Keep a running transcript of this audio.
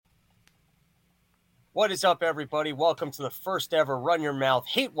What is up, everybody? Welcome to the first ever Run Your Mouth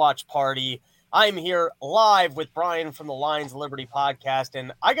Hate Watch Party. I'm here live with Brian from the Lions Liberty podcast,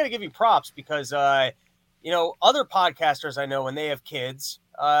 and I got to give you props because, other podcasters I know when they have kids,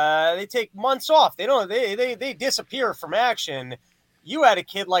 they take months off. They disappear from action. You had a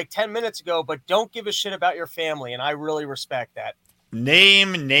kid like 10 minutes ago, but don't give a shit about your family, and I really respect that.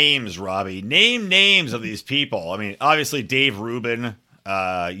 Name names, Robbie. Name names of these people. I mean, obviously, Dave Rubin.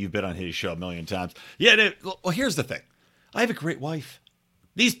 You've been on his show a million times. Yeah, well, here's the thing. I have a great wife.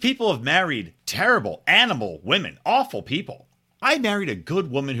 These people have married terrible animal women, awful people. I married a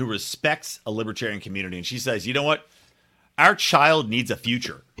good woman who respects a libertarian community, and she says, you know what? Our child needs a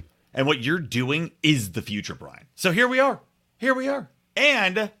future. And what you're doing is the future, Brian. So here we are. Here we are.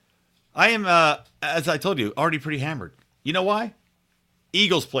 And I am, as I told you, already pretty hammered. You know why?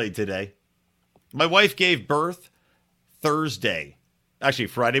 Eagles played today. My wife gave birth Thursday. Actually,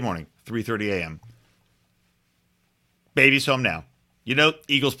 Friday morning, 3:30 a.m. Baby's home now. You know,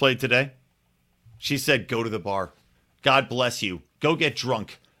 Eagles played today. She said, go to the bar. God bless you. Go get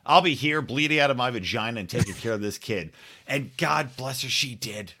drunk. I'll be here bleeding out of my vagina and taking care of this kid. And God bless her, she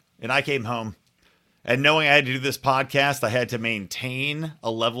did. And I came home. And knowing I had to do this podcast, I had to maintain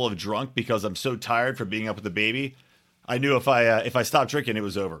a level of drunk because I'm so tired from being up with the baby. I knew if I stopped drinking, it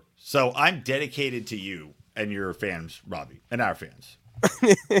was over. So I'm dedicated to you and your fans, Robbie, and our fans.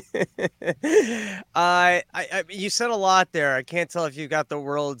 You said a lot there. I can't tell if you got the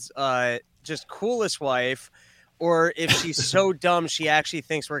world's just coolest wife, or if she's so dumb she actually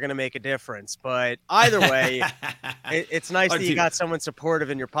thinks we're going to make a difference. But either way, it's nice that you got someone supportive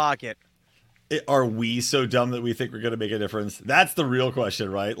in your pocket. Are we so dumb that we think we're going to make a difference? That's the real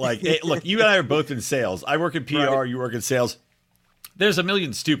question, right? Like, look, you and I are both in sales. I work in PR, right. You work in sales. There's a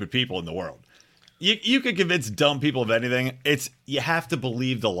million stupid people in the world. You could convince dumb people of anything. You have to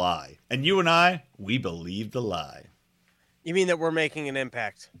believe the lie. And you and I, we believe the lie. You mean that we're making an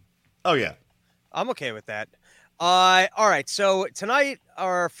impact? Oh, yeah. I'm okay with that. All right. So tonight,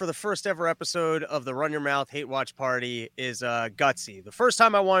 for the first ever episode of the Run Your Mouth Hate Watch Party is Gutsy. The first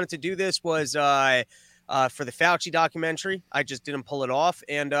time I wanted to do this was for the Fauci documentary. I just didn't pull it off.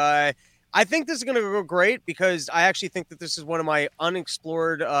 And I think this is going to go great because I actually think that this is one of my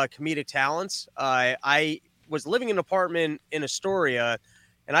unexplored comedic talents. I was living in an apartment in Astoria,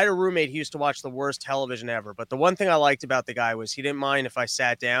 and I had a roommate who used to watch the worst television ever. But the one thing I liked about the guy was he didn't mind if I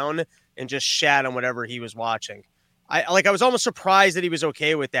sat down and just shat on whatever he was watching. I was almost surprised that he was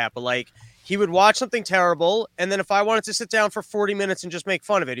okay with that. But he would watch something terrible, and then if I wanted to sit down for 40 minutes and just make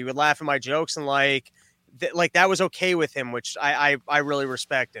fun of it, he would laugh at my jokes, and that was okay with him, which I really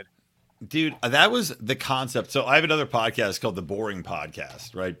respected. Dude, that was the concept. So I have another podcast called The Boring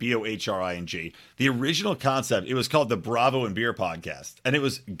Podcast, right? BOHRING. The original concept, it was called the Bravo and Beer Podcast. And it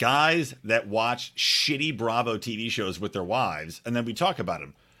was guys that watched shitty Bravo TV shows with their wives. And then we talk about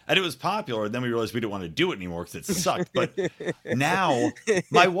them. And it was popular. And then we realized we didn't want to do it anymore because it sucked. But now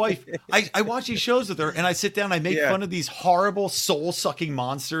my wife, I watch these shows with her and I sit down, I make fun of these horrible soul-sucking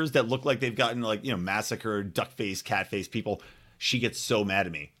monsters that look like they've gotten massacred, duck-faced, cat-faced people. She gets so mad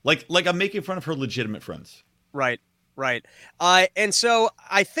at me. Like I'm making fun of her legitimate friends. Right. And so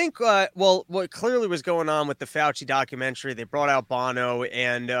I think, what clearly was going on with the Fauci documentary, they brought out Bono,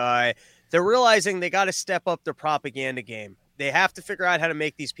 and they're realizing they got to step up their propaganda game. They have to figure out how to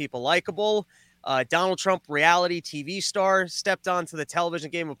make these people likable. Donald Trump, reality TV star, stepped onto the television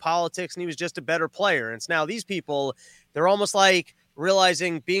game of politics, and he was just a better player. And it's now these people, they're almost like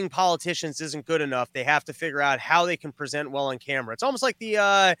realizing being politicians isn't good enough. They have to figure out how they can present well on camera. It's almost like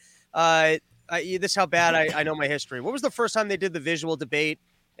this is how bad I know my history. What was the first time they did the visual debate?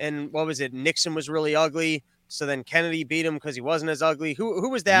 And what was it? Nixon was really ugly. So then Kennedy beat him because he wasn't as ugly. Who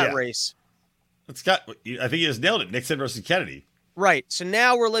was that race? I think you just nailed it. Nixon versus Kennedy. Right. So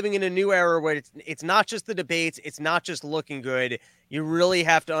now we're living in a new era where it's not just the debates. It's not just looking good. You really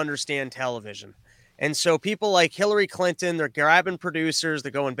have to understand television. And so people like Hillary Clinton, they're grabbing producers,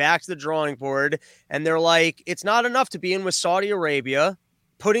 they're going back to the drawing board, and they're like, it's not enough to be in with Saudi Arabia,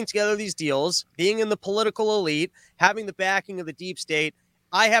 putting together these deals, being in the political elite, having the backing of the deep state.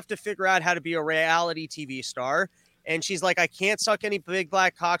 I have to figure out how to be a reality TV star. And she's like, I can't suck any big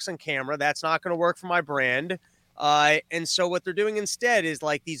black cocks on camera. That's not going to work for my brand. And so what they're doing instead is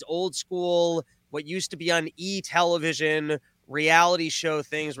like these old school, what used to be on television reality show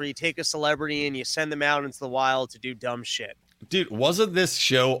things where you take a celebrity and you send them out into the wild to do dumb shit. Dude, wasn't this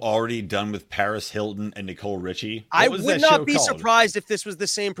show already done with Paris Hilton and Nicole Richie? I would not be surprised if this was the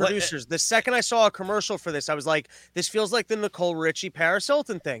same producers. The second I saw a commercial for this, I was like, this feels like the Nicole Richie, Paris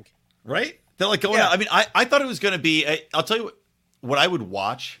Hilton thing. Right? They're like going out. I mean, I thought it was going to be, I'll tell you what I would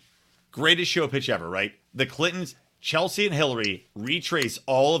watch greatest show pitch ever, right? The Clintons, Chelsea and Hillary, retrace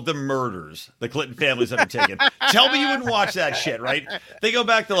all of the murders the Clinton families undertaken. Tell me you wouldn't watch that shit, right? They go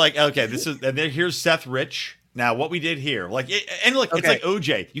back to like, okay, and then here's Seth Rich. Now, what we did here, and look, it's like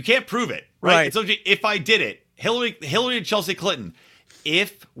OJ. You can't prove it, right? It's OJ. If I did it, Hillary and Chelsea Clinton,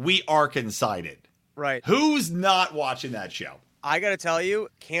 if we Arkansided, right? Who's not watching that show? I got to tell you,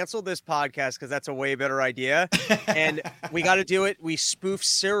 cancel this podcast because that's a way better idea. And we got to do it. We spoof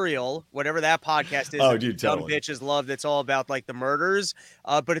Serial, whatever that podcast is. Oh, dude, totally. Bitches love. That's all about like the murders,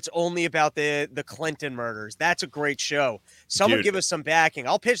 but it's only about the Clinton murders. That's a great show. Someone give us some backing.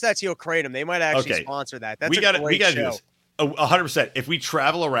 I'll pitch that to you, Kratom. They might actually sponsor that. That's a great show. Do this. 100%. If we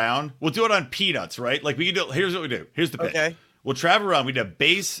travel around, we'll do it on Peanuts, right? Like we can do. Here's what we do. Here's the pitch. Okay. We'll travel around. We need a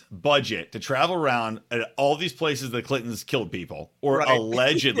base budget to travel around at all these places the Clintons killed people or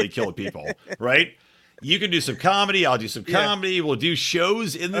allegedly killed people, right? You can do some comedy. I'll do some comedy. We'll do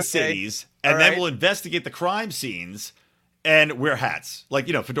shows in the cities, and then we'll investigate the crime scenes and wear hats, like,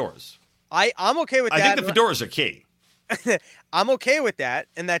 fedoras. I'm okay with that. I think the fedoras are key. I'm okay with that,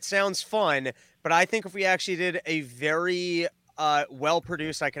 and that sounds fun, but I think if we actually did a very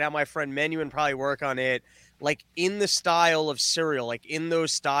well-produced, I could have my friend Menuhin probably work on it, like in the style of Serial, like in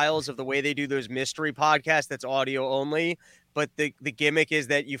those styles of the way they do those mystery podcasts that's audio only. But the gimmick is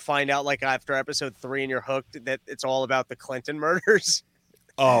that you find out like after episode 3 and you're hooked that it's all about the Clinton murders.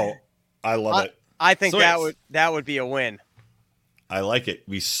 Oh, I love it. I think that would be a win. I like it.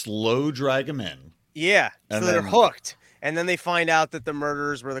 We slow drag them in. Yeah, so they're hooked. And then they find out that the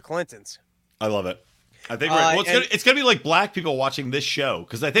murderers were the Clintons. I love it. I think it's gonna be like black people watching this show,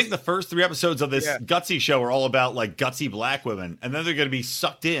 because I think the first 3 episodes of this Gutsy show are all about like gutsy black women, and then they're gonna be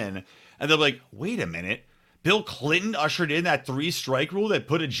sucked in, and they're like, wait a minute, Bill Clinton ushered in that 3-strike rule that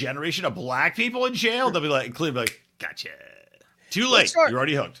put a generation of black people in jail. They'll be like, Clinton will be like, gotcha. Too late. You're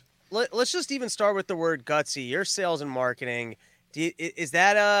already hooked. Let's just even start with the word gutsy. Your sales and marketing. Is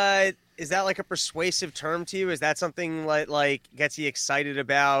that like a persuasive term to you? Is that something like gets you excited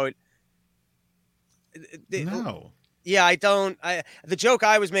about? No. Yeah, I don't. The joke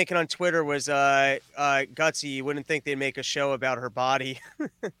I was making on Twitter was gutsy. You wouldn't think they'd make a show about her body.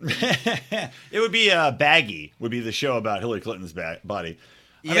 It would be Baggy would be the show about Hillary Clinton's body.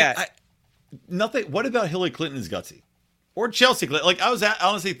 Nothing. What about Hillary Clinton's gutsy or Chelsea Clinton? Like I was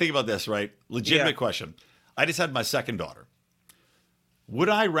honestly thinking about this, right? Legitimate question. I just had my second daughter. Would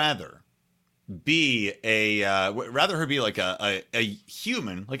I rather be rather her be like a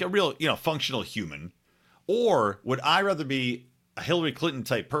human, like a real, functional human? Or would I rather be a Hillary Clinton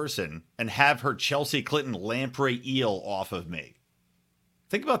type person and have her Chelsea Clinton lamprey eel off of me?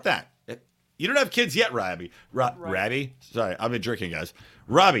 Think about that. You don't have kids yet, Robbie. Robbie? Sorry, I've been drinking, guys.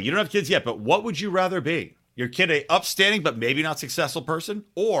 Robbie, you don't have kids yet, but what would you rather be? Your kid a upstanding but maybe not successful person?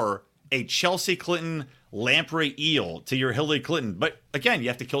 Or a Chelsea Clinton lamprey eel to your Hillary Clinton? But again, you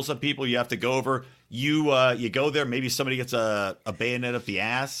have to kill some people. You have to go over. You go there. Maybe somebody gets a bayonet up the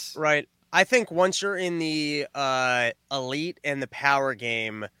ass. Right. I think once you're in the elite and the power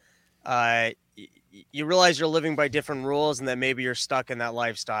game, you realize you're living by different rules and that maybe you're stuck in that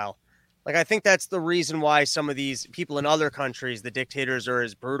lifestyle. Like, I think that's the reason why some of these people in other countries, the dictators, are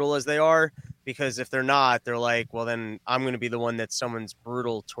as brutal as they are, because if they're not, they're like, well, then I'm going to be the one that someone's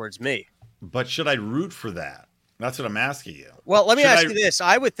brutal towards me. But should I root for that? That's what I'm asking you. Well, let me ask you this.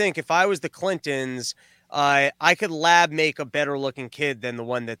 I would think if I was the Clintons, I could lab make a better looking kid than the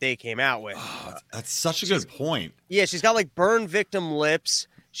one that they came out with. Oh, that's such a good point. Yeah, she's got like burn victim lips.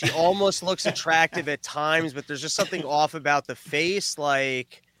 She almost looks attractive at times, but there's just something off about the face.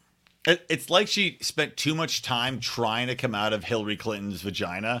 Like, it's like she spent too much time trying to come out of Hillary Clinton's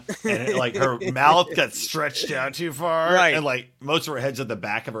vagina, and like her mouth got stretched out too far, right? And like most of her head's at the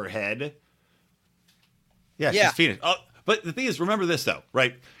back of her head. Yeah, she's Phoenix. Oh, but the thing is, remember this though,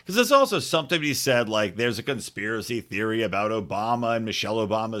 right? Because there's also something to be said, like there's a conspiracy theory about Obama and Michelle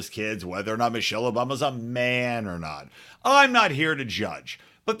Obama's kids, whether or not Michelle Obama's a man or not. I'm not here to judge,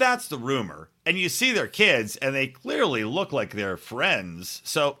 but that's the rumor. And you see their kids, and they clearly look like they're friends.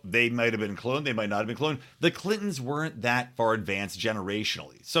 So they might have been cloned, they might not have been cloned. The Clintons weren't that far advanced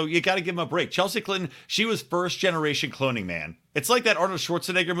generationally, so you got to give them a break. Chelsea Clinton, she was first generation cloning, man. It's like that Arnold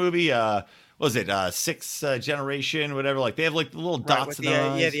Schwarzenegger movie. Was it Sixth Generation, whatever? Like they have like the little dots in their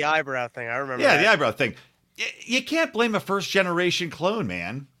eyes. Yeah, the eyebrow thing. I remember. Yeah, the eyebrow thing. You can't blame a first generation clone,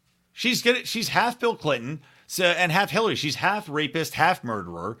 man. She's half Bill Clinton, and half Hillary. She's half rapist, half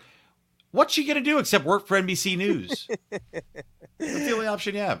murderer. What's she gonna do except work for NBC News? That's the only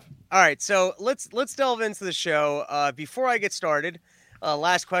option you have. All right, so let's delve into the show. Before I get started,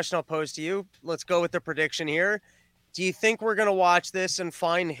 last question I'll pose to you. Let's go with the prediction here. do you think we're going to watch this and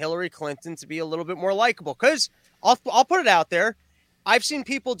find Hillary Clinton to be a little bit more likable? Because I'll put it out there. I've seen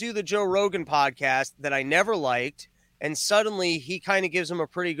people do the Joe Rogan podcast that I never liked, and suddenly he kind of gives them a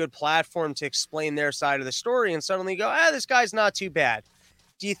pretty good platform to explain their side of the story, and suddenly go, this guy's not too bad.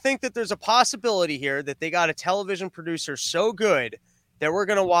 Do you think that there's a possibility here that they got a television producer so good that we're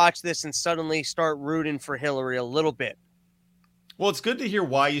going to watch this and suddenly start rooting for Hillary a little bit? Well, it's good to hear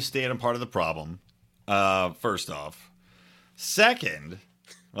why you stand a part of the problem, first off. Second,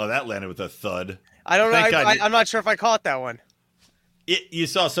 well, that landed with a thud. I don't know. I'm not sure if I caught that one. You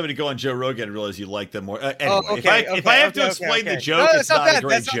saw somebody go on Joe Rogan and realize you like them more. Anyway, if I have to explain the joke, it's not a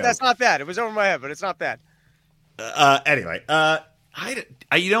great joke. That's not bad. It was over my head, but it's not bad. Anyway,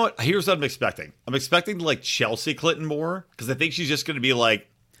 you know what? Here's what I'm expecting. I'm expecting to like Chelsea Clinton more because I think she's just going to be like,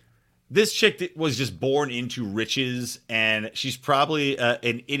 this chick that was just born into riches, and she's probably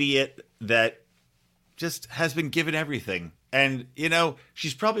an idiot that just has been given everything. And,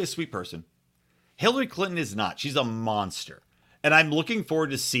 she's probably a sweet person. Hillary Clinton is not. She's a monster. And I'm looking forward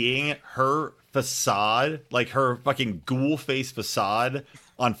to seeing her facade, like her fucking ghoul face facade,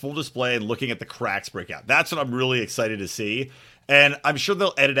 on full display and looking at the cracks break out. That's what I'm really excited to see. And I'm sure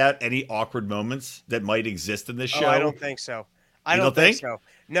they'll edit out any awkward moments that might exist in this show. I don't think so. I don't think so.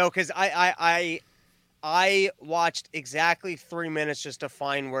 No, because I watched exactly 3 minutes just to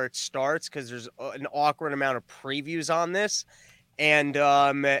find where it starts because there's an awkward amount of previews on this. And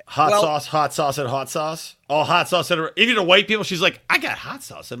hot sauce, and hot sauce. Oh, hot sauce. Even to white people, she's like, I got hot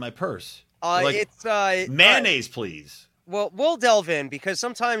sauce in my purse. It's mayonnaise, please. Well, we'll delve in because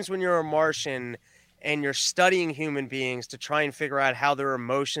sometimes when you're a Martian and you're studying human beings to try and figure out how their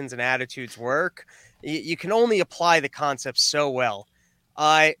emotions and attitudes work, you can only apply the concept so well.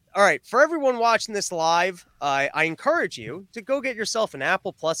 All right, for everyone watching this live, I encourage you to go get yourself an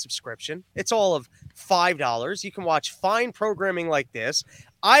Apple Plus subscription. It's all of $5. You can watch fine programming like this.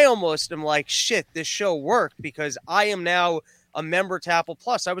 I almost am like, shit, this show worked because I am now a member to Apple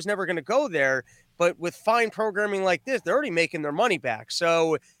Plus. I was never going to go there, but with fine programming like this, they're already making their money back.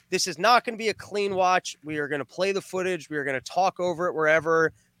 So this is not going to be a clean watch. We are going to play the footage. We are going to talk over it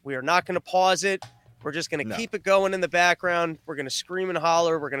wherever. We are not going to pause it. We're just going to keep it going in the background. We're going to scream and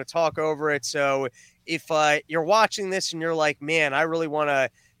holler. We're going to talk over it. So if you're watching this and you're like, man, I really want to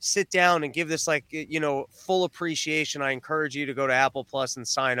sit down and give this full appreciation, I encourage you to go to Apple Plus and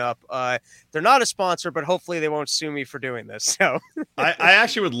sign up. They're not a sponsor, but hopefully they won't sue me for doing this. So I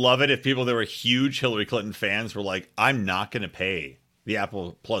actually would love it if people that were huge Hillary Clinton fans were like, I'm not going to pay the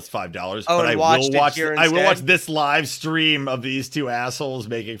Apple Plus $5, but I will watch this live stream of these two assholes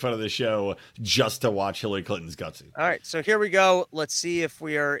making fun of the show just to watch Hillary Clinton's gutsy. All right, so here we go. Let's see if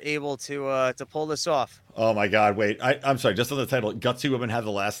we are able to pull this off. Oh my God! Wait, I'm sorry. Just on the title, "Gutsy Women Have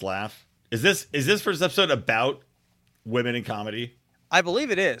the Last Laugh." Is this first episode about women in comedy? I believe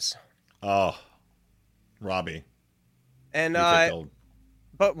it is. Oh, Robbie. And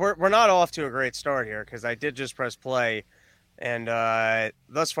but we're not off to a great start here because I did just press play. And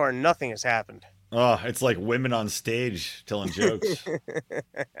thus far, nothing has happened. Oh, it's like women on stage telling jokes.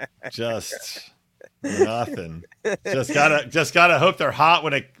 Just nothing. Just gotta hope they're hot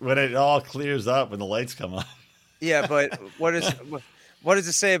when it all clears up when the lights come on. Yeah, but what does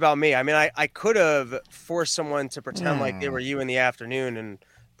it say about me? I mean, I could have forced someone to pretend like they were you in the afternoon and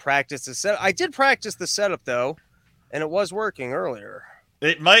practice the setup. I did practice the setup though, and it was working earlier.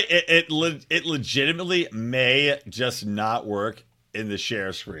 It legitimately may just not work in the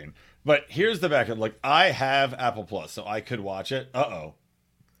share screen. But here's the backup. Like, I have Apple Plus, so I could watch it. Uh-oh.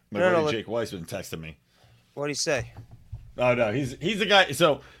 My buddy Jake Weissman texted me. What'd he say? Oh, no. He's the guy.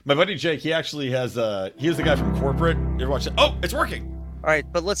 So, my buddy Jake, he actually has, he's the guy from corporate. You ever watch it? Oh, it's working. All right,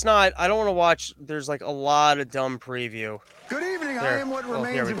 but let's not, I don't want to watch, there's like a lot of dumb preview. Good evening, there. I am what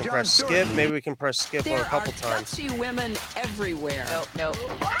remains here we of can John press Stewart. skip. Maybe we can press skip a couple times. There are gutsy women everywhere. No.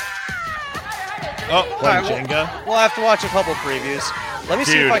 Oh, playing Jenga. We'll have to watch a couple previews. Let me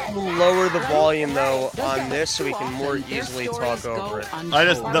see if I can lower the volume though on this so we can more easily talk over it.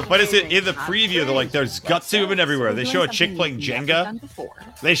 But it's in the preview. They're like, there's gutsy women everywhere. They show a chick playing Jenga.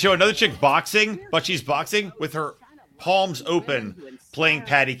 They show another chick boxing, but she's boxing with her palms open, playing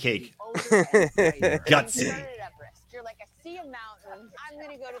patty cake. Gutsy. You're like, I see a mountain. I'm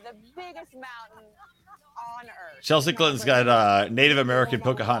gonna go to the biggest mountain on earth. Chelsea Clinton's got Native American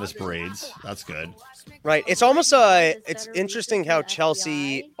Pocahontas braids. That's good. Right. It's almost it's interesting how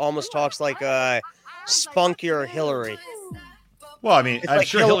Chelsea almost talks like spunkier Hillary. Well, I mean, It's I'm like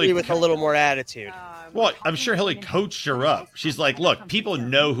sure Hillary with a little more attitude. Well, I'm sure Hillary coached her up. She's like, look, people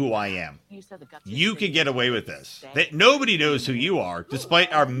know who I am. You can get away with this. Nobody knows who you are,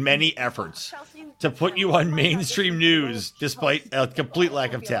 despite our many efforts to put you on mainstream news, despite a complete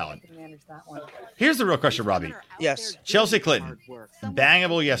lack of talent. Here's the real question, Robbie. Yes. Chelsea Clinton,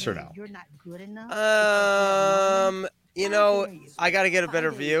 bangable, yes or no? You know, I got to get a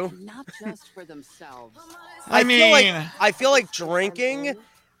better view. Not just for themselves. I mean, I feel like drinking,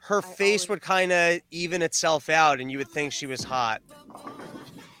 her face would kind of even itself out, and you would think she was hot.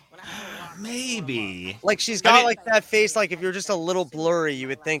 maybe. Like she's got like that face. Like if you're just a little blurry, you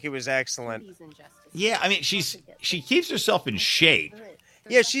would think it was excellent. Yeah, I mean, she keeps herself in shape.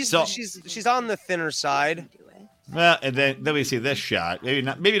 Yeah, she's on the thinner side. Well, and then we see this shot.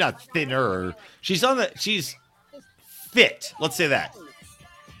 Maybe not thinner. She's fit. Let's say that.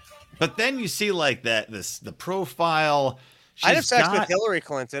 But then you see like the profile. I'd have sex with Hillary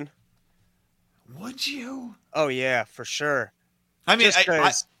Clinton. Would you? Oh yeah, for sure. I mean,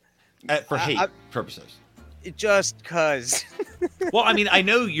 for hate purposes. Just cause. Well, I mean, I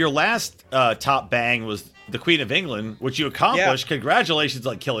know your last top bang was the Queen of England, which you accomplished. Yeah. Congratulations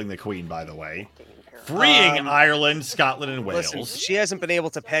on killing the Queen, by the way. Freeing Ireland, Scotland, and Wales. Listen, she hasn't been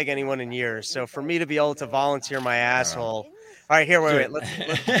able to peg anyone in years, so for me to be able to volunteer my asshole. All right, here, wait. Let's...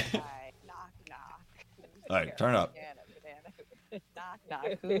 All right, turn it up. Knock.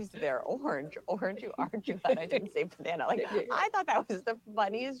 Who's there? Orange, you aren't you? I didn't say banana. Like I thought that was the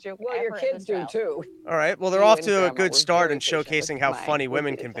funniest joke. Well, your kids do too. All right. Well, they're off to a good start in showcasing how funny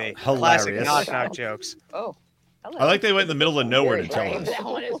women can be. Hilarious. Classic knock jokes. Oh. Hello. I like they went in the middle of nowhere to tell us. That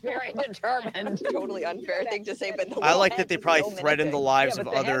one is very determined. Totally unfair thing to say, but I like that they probably threatened the lives of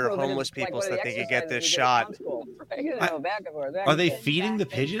other homeless people so that they could get this shot. Are they feeding the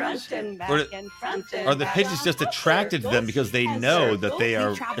pigeons? Or are the pigeons just attracted to them because they know that they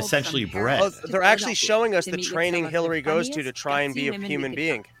are essentially bred? Oh, they're actually showing us the training Hillary goes to try and be a human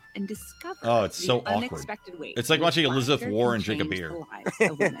being. And discover it's so awkward. It's like watching Elizabeth Warren drink a beer.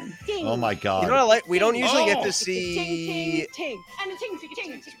 Oh my God. You know what I like? We don't usually get to see.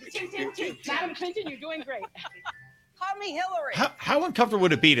 Madam Clinton, you're doing great. Call me Hillary. How uncomfortable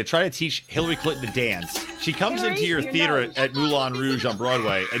would it be to try to teach Hillary Clinton to dance? She comes into your theater at Moulin Rouge on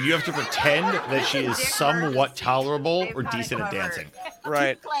Broadway, and you have to pretend that she is somewhat tolerable or decent at dancing.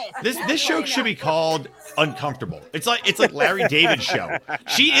 Right. This show should be called Uncomfortable. It's like Larry David's show.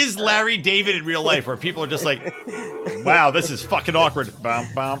 She is Larry David in real life, where people are just like, "Wow, this is fucking awkward." She's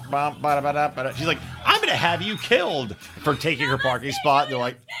like, "I'm gonna have you killed for taking her parking spot." And they're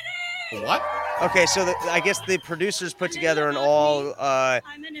like, "What?" Okay, so I guess the producers put together an all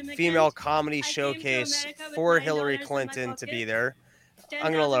female comedy showcase for Hillary Clinton to be there.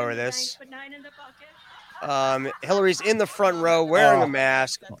 I'm going to lower this. Hillary's in the front row wearing a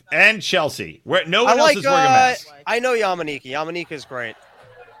mask. And Chelsea. No one else is wearing a mask. I know Yamanika. Yamanika's great.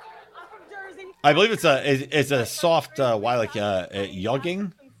 I believe it's a soft,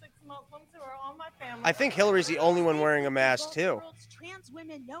 yugging. I think Hillary's the only one wearing a mask, too.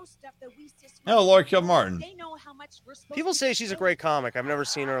 Oh, Laura Kilmartin. People say she's a great comic. I've never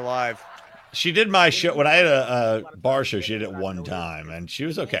seen her live. She did my show. When I had a bar show, she did it one time, and she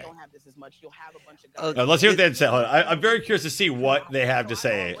was okay. Let's hear what they had to say. I'm very curious to see what they have to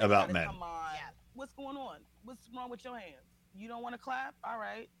say about men. What's going on? What's wrong with your hands? You don't want to clap? All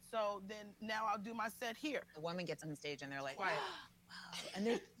right. So then now I'll do my set here. The woman gets on stage and they're like, wow.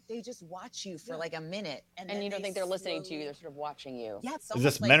 And they just watch you for like a minute. And you don't think they're listening to you, they're sort of watching you. Yeah, it's is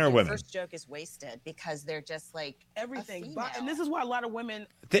this like men or the women? First joke is wasted because they're just like everything. And this is why a lot of women,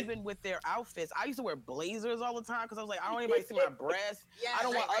 even with their outfits, I used to wear blazers all the time because I was like, I don't want anybody to see my breasts. Yeah, I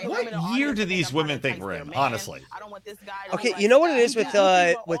don't want other women. What year do these women think we're in, honestly? I don't want this guy. Okay, you know what it is with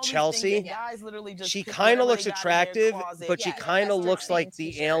Chelsea? She kind of looks attractive, but she kind of looks like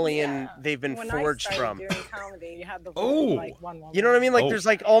the alien they've been forged from. Oh, you know what I mean? Like there's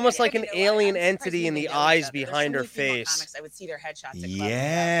like almost like an alien entity in the eyes behind her face. I would see their headshots.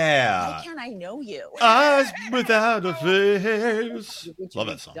 Yeah. Why can't I know you? Eyes without a face. Love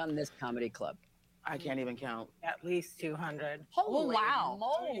that song. Done this comedy club. I can't even count. At least 200. Holy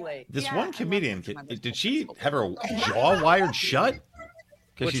moly. This one comedian, did she have her jaw wired shut?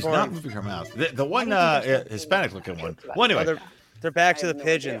 Because she's not moving her mouth. The one Hispanic looking one. Well, anyway. They're back to the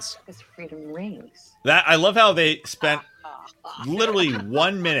pigeons. Freedom rings. That I love how they spent literally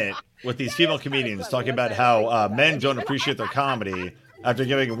 1 minute with these female comedians talking about how men don't appreciate their comedy after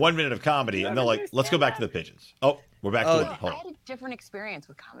giving 1 minute of comedy, and they're like, let's go back to the pigeons. Oh, we're back to it. Hold on. I had a different experience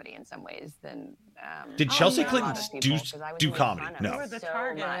with comedy in some ways than did Chelsea Clinton do comedy? No.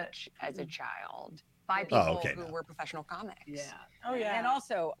 So much as a child. by people okay, who were professional comics. Yeah. Oh, yeah. And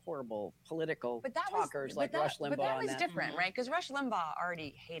also horrible political talkers like Rush Limbaugh. But that was and different, right? Because Rush Limbaugh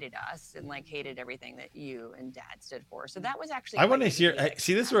already hated us and like hated everything that you and Dad stood for. So that was actually. I want to hear.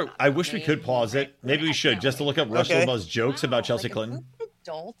 See, this is where I wish we could pause it. Maybe we should just to look up Rush Limbaugh's jokes about Chelsea Clinton.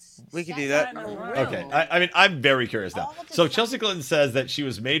 Adults. We could do that. Okay, I mean, I'm very curious now. So Chelsea Clinton says that she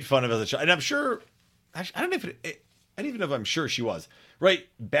was made fun of as a child, and I'm sure. Actually, I don't know if I don't even know if I'm sure she was. Right,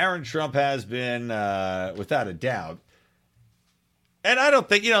 Barron Trump has been, without a doubt. And I don't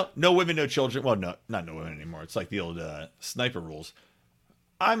think, no women, no children. Well, no, not no women anymore. It's like the old sniper rules.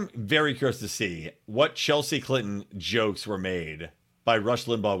 I'm very curious to see what Chelsea Clinton jokes were made by Rush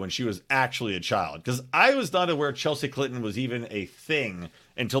Limbaugh when she was actually a child. Because I was not aware Chelsea Clinton was even a thing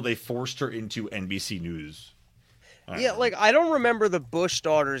until they forced her into NBC News. Yeah, like I don't remember the Bush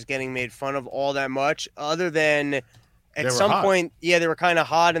daughters getting made fun of all that much, other than at some point, yeah, they were kind of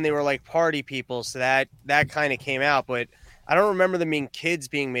hot and they were like party people, so that kind of came out. But I don't remember them being kids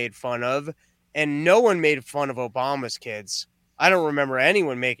being made fun of, and no one made fun of Obama's kids. I don't remember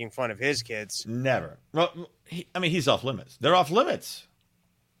anyone making fun of his kids. Never. Well, he's off limits. They're off limits.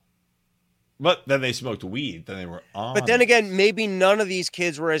 But then they smoked weed. Then they were on. But then again, maybe none of these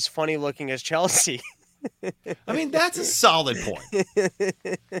kids were as funny looking as Chelsea. I mean, that's a solid point.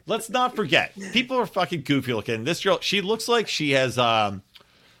 Let's not forget, people are fucking goofy looking. This girl, she looks like she has, I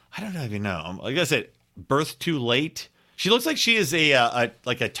don't even know. Like I said, birth too late. She looks like she is a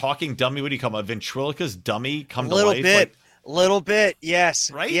talking dummy. What do you call them? A ventriloquist dummy come to life. Little bit, yes.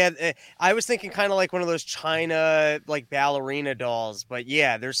 Right? Yeah, I was thinking kind of like one of those China like ballerina dolls, but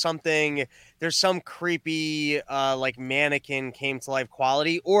yeah, there's some creepy like mannequin came to life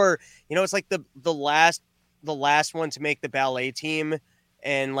quality, or it's like the last one to make the ballet team,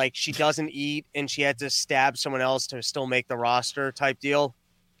 and like she doesn't eat and she had to stab someone else to still make the roster type deal.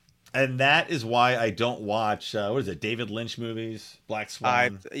 And that is why I don't watch David Lynch movies, Black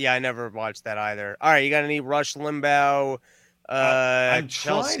Swan. I never watched that either. All right, you got any Rush Limbaugh? I'm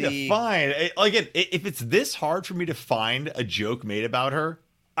Chelsea. trying to find again. If it's this hard for me to find a joke made about her,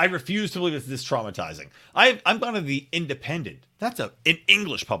 I refuse to believe it's this traumatizing. I'm going to The Independent. That's an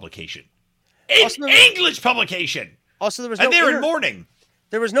English publication. English publication. Also, there was and they're in mourning.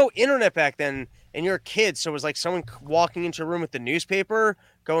 There was no internet back then, and you're a kid, so it was like someone walking into a room with the newspaper,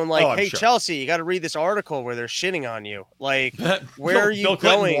 going like, "Hey, sure. Chelsea, you got to read this article where they're shitting on you." Like, where are you Bill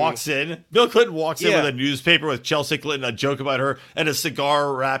going? Bill Clinton walks in with a newspaper with Chelsea Clinton, a joke about her, and a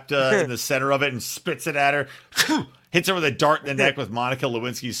cigar wrapped in the center of it, and spits it at her. Hits her with a dart in the neck with Monica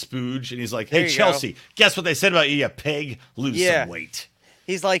Lewinsky's spooge, and he's like, "Hey, Chelsea, guess what they said about you, you pig? Lose some weight."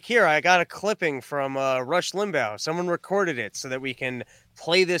 He's like, "Here, I got a clipping from Rush Limbaugh. Someone recorded it so that we can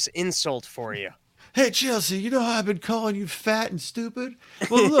play this insult for you." Hey, Chelsea, you know how I've been calling you fat and stupid?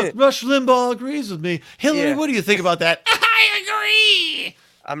 Well, look, Rush Limbaugh agrees with me. Hillary, what do you think about that? I agree.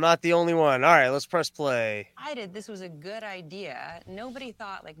 I'm not the only one. All right, let's press play. This was a good idea. Nobody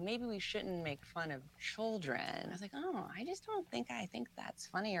thought, like, maybe we shouldn't make fun of children. I was like, I just don't think that's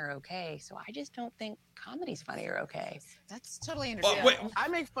funny or okay. So I just don't think comedy's funny or okay. That's totally understandable. I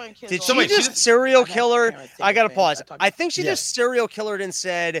make fun of kids. Did she just serial killer? I got to pause. I think she just serial killered and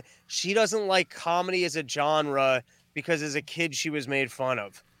said she doesn't like comedy as a genre because as a kid she was made fun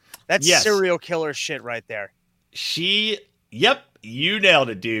of. That's serial killer shit right there. Yep, you nailed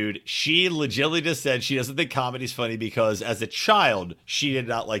it, dude. She legitimately just said she doesn't think comedy's funny because as a child, she did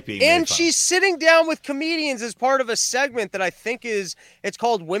not like being made fun of. And she's sitting down with comedians as part of a segment that I think it's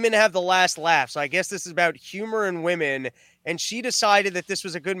called Women Have the Last Laugh. So I guess this is about humor and women. And she decided that this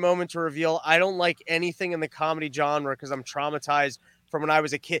was a good moment to reveal, I don't like anything in the comedy genre because I'm traumatized from when I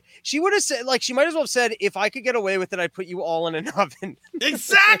was a kid. She would have said, like, she might as well have said, if I could get away with it, I'd put you all in an oven.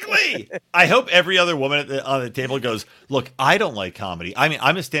 Exactly. I hope every other woman on the table goes, look, I don't like comedy. I mean,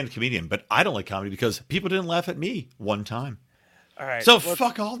 I'm a stand-up comedian, but I don't like comedy because people didn't laugh at me one time. All right. So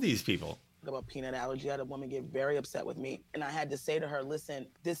fuck all these people. About peanut allergy, I had a woman get very upset with me. And I had to say to her, listen,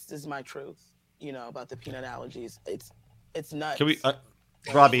 this is my truth, about the peanut allergies. It's nuts. Can we...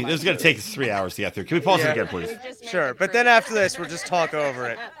 Robbie, this is going to take us 3 hours to get through. Can we pause it again, please? Sure, but then after this, we'll just talk over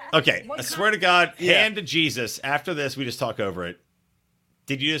it. Okay, I swear to God, hand to Jesus. After this, we just talk over it.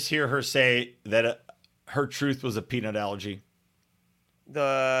 Did you just hear her say that her truth was a peanut allergy?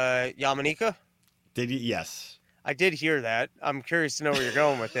 The Yamanika? Did you? Yes. I did hear that. I'm curious to know where you're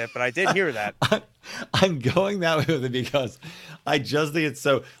going with it, but I did hear that. I'm going that way with it because I just think it's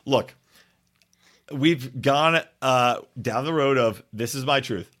so... Look. We've gone down the road of this is my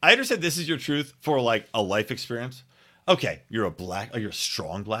truth. I understand this is your truth for like a life experience. Okay, you're a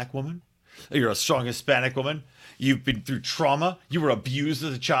strong black woman. You're a strong Hispanic woman. You've been through trauma. You were abused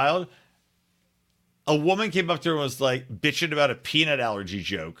as a child. a woman came up to her and was like bitching about a peanut allergy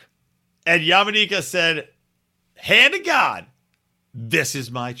joke. And Yamanika said, hand to God, this is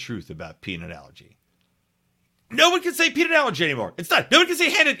my truth about peanut allergy. No one can say peanut allergy anymore. It's done. No one can say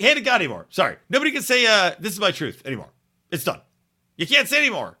hand to God anymore. Sorry. Nobody can say this is my truth anymore. It's done. You can't say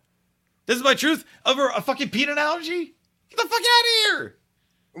anymore. This is my truth over a fucking peanut allergy? Get the fuck out of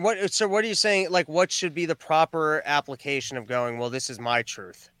here. So what are you saying? Like, what should be the proper application of going, well, this is my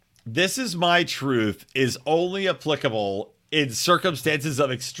truth? This is my truth is only applicable in circumstances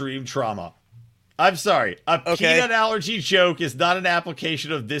of extreme trauma. I'm sorry. A peanut allergy joke is not an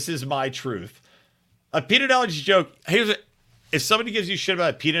application of this is my truth. A peanut allergy joke, if somebody gives you shit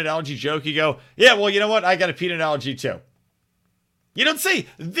about a peanut allergy joke, you go, yeah, well, you know what? I got a peanut allergy too. You don't say,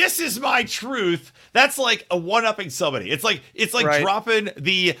 this is my truth. That's like a one-upping somebody. It's like right. Dropping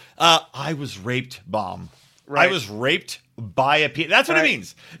the I was raped bomb. Right. I was raped by a peanut. That's what it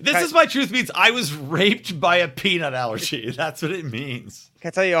means. This is my truth means I was raped by a peanut allergy. That's what it means. Can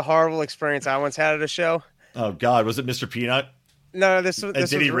I tell you a horrible experience I once had at a show? Oh, God. Was it Mr. Peanut? No, this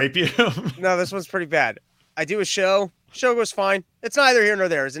did he rape you? No, this one's pretty bad. I do a show. Show goes fine. It's neither here nor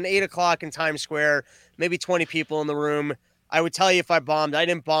there. It's an 8 o'clock in Times Square. Maybe 20 people in the room. I would tell you if I bombed. I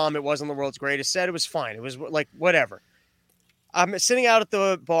didn't bomb. It wasn't the world's greatest set. It was fine. It was like whatever. I'm sitting out at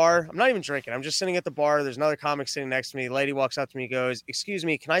the bar. I'm not even drinking. I'm just sitting at the bar. There's another comic sitting next to me. The lady walks up to me and goes, excuse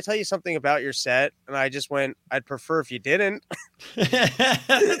me, can I tell you something about your set? And I just went, I'd prefer if you didn't.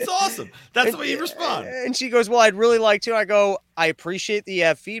 That's awesome. That's the way you respond. And she goes, well, I'd really like to. I go, I appreciate that you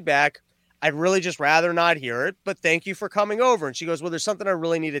have feedback. I'd really just rather not hear it, but thank you for coming over. And she goes, well, there's something I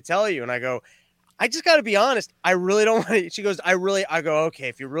really need to tell you. And I go, I just got to be honest. I really don't want to. She goes, I go, okay,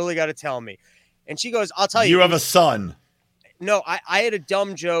 if you really got to tell me. And she goes, I'll tell you. You have a son. No, I had a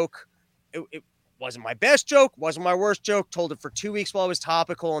dumb joke. It wasn't my best joke, wasn't my worst joke. Told it for 2 weeks while it was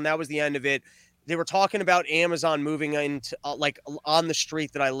topical, and that was the end of it. They were talking about Amazon moving into like on the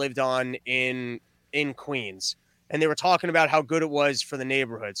street that I lived on in Queens, and they were talking about how good it was for the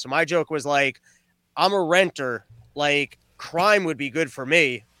neighborhood. So my joke was like, I'm a renter, like crime would be good for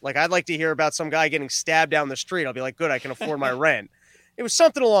me. Like I'd like to hear about some guy getting stabbed down the street. I'll be like, good, I can afford my rent. It was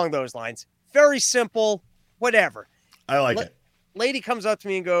something along those lines. Very simple, whatever. I like it. Lady comes up to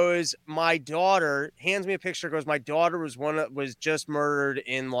me and goes, my daughter, hands me a picture, goes, my daughter was just murdered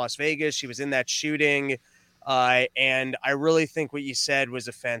in Las Vegas. She was in that shooting. And I really think what you said was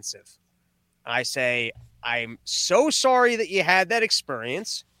offensive. I say, I'm so sorry that you had that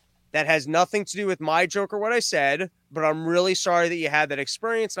experience. That has nothing to do with my joke or what I said, but I'm really sorry that you had that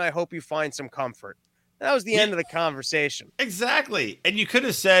experience, and I hope you find some comfort. That was the end of the conversation. Exactly. And you could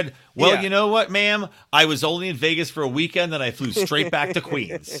have said, well, you know what, ma'am? I was only in Vegas for a weekend, and I flew straight back to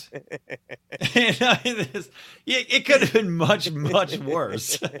Queens. It could have been much, much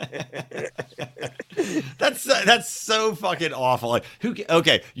worse. That's so fucking awful. Like,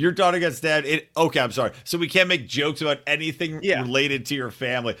 okay, your daughter got stabbed. Okay, I'm sorry. So we can't make jokes about anything related to your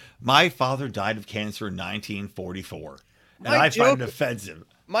family. My father died of cancer in 1944, and I find it offensive.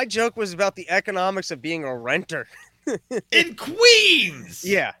 My joke was about the economics of being a renter. In Queens!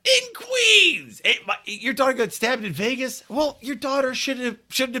 Yeah. In Queens! Your daughter got stabbed in Vegas? Well, your daughter shouldn't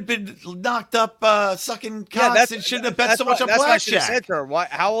have been knocked up sucking cocks and shouldn't have bet so much on blackjack. That's what I should have said to her.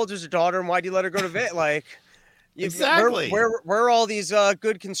 How old is your daughter and why do you let her go to Vegas? Like, exactly. Where are all these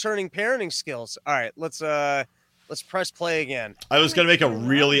good concerning parenting skills? All right, let's press play again. I was going to make a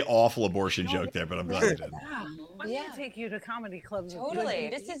really awful abortion joke there, but I'm glad I didn't. Why don't you take you to comedy clubs? Totally.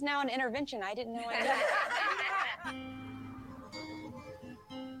 This is now an intervention. I didn't know I did.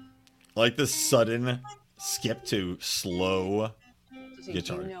 Like the sudden skip to slow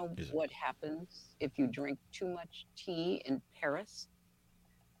guitar. Do you know what happens if you drink too much tea in Paris?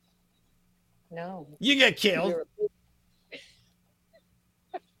 No. You get killed.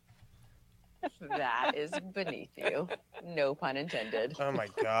 That is beneath you. No pun intended. Oh my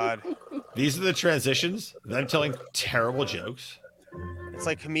God. These are the transitions. Them telling terrible jokes. It's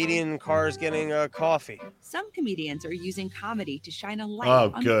like comedian in cars getting coffee. Some comedians are using comedy to shine a light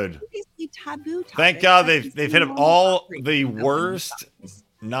on good. previously taboo topics. Thank God they've hit them all the worst.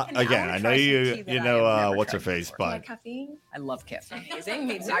 Not again. I know you know what's her face, but caffeine. I love caffeine. Amazing.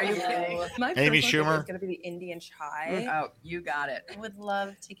 Me too. Are you kidding? My Amy first Schumer is going to be the Indian chai. Oh, you got it. I would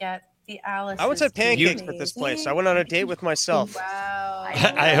love to get the Alice. I once had pancakes at this place. I went on a date with myself. Wow.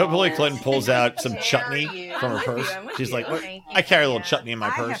 I hope Hillary Clinton pulls out some chutney from her purse. She's like, I carry a little chutney in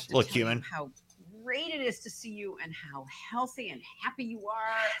my purse, a little cumin. How great it it is to see you and how healthy and happy you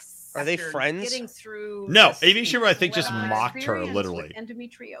are. Are they after friends? Getting through No, Amy Schumer, I think, just incredible mocked her, experience literally. with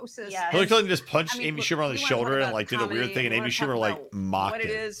endometriosis. Hillary Clinton just punched Amy look, Schumer on the we wanna shoulder talk and about like did a weird comedy, thing, and we Amy wanna talk Schumer like about mocked what it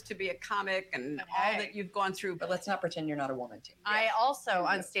it. is to be a comic and all that you've gone through. But let's not pretend you're not a woman too. I also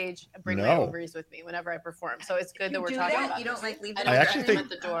on stage bring my No. ovaries with me whenever I perform, so it's good that You we're do talking that? about You don't this. like leave I them I don't actually leave them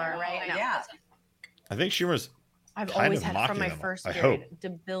think- at the door, right? No. Yeah. I think Schumer's I've kind always of had mocking from my them. first I period hope.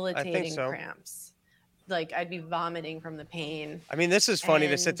 debilitating so. cramps. Like I'd be vomiting from the pain. I mean, this is funny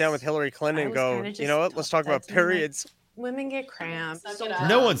to sit down with Hillary Clinton and go, you know what? Let's talk about periods. Women get cramps.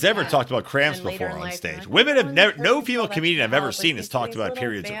 No one's ever talked about cramps And later before in on life, stage. like, Women have one never, person no told female that comedian I've ever help, seen like has these talked about little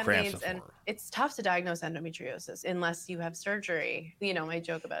periods or cramps Band-Aids, and before. it's tough to diagnose endometriosis unless you have surgery. You know, my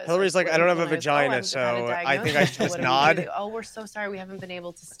joke about it. is Hillary's like, I don't have a when I was, "Oh, vagina, I'm so having a I think I should diagnosis. just What do we nod. do?" Oh, we're so sorry we haven't been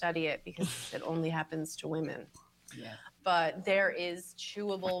able to study it because it only happens to women. Yeah. But there is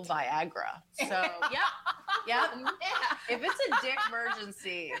chewable Viagra. So yeah. If it's a dick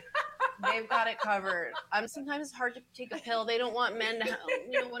emergency, they've got it covered. Sometimes it's hard to take a pill. They don't want men to,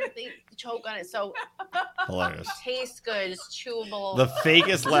 what if they choke on it? So Hilarious. tastes good. It's chewable. The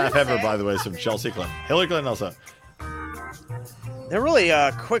fakest laugh ever, by the way, is from Chelsea Clinton. Hillary Clinton also. They're really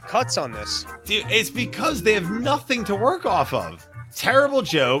quick cuts on this. Dude, it's because they have nothing to work off of. Terrible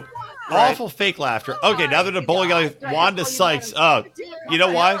joke. Right. Awful fake laughter. Okay, now they're in a bowling alley. Wanda Sykes. Oh, you know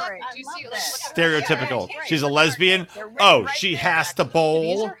why? Stereotypical. She's a lesbian. Oh, she has to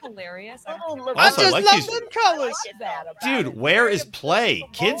bowl. hilarious. Also, I like these. colors. Dude, where is play?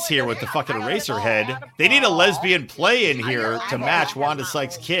 Kids here with the fucking eraser head. They need a lesbian play in here to match Wanda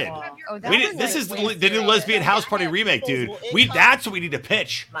Sykes' kid. This is the new lesbian house party remake, dude. That's what we need to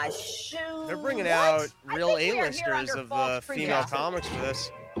pitch. They're bringing out real A-listers of female comics for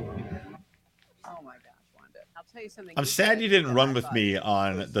this. Oh my gosh, Wanda. I'll tell you something. I'm sad you didn't run with me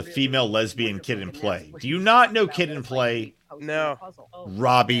on the female lesbian Kid in Play. Do you not know Kid in Play? No.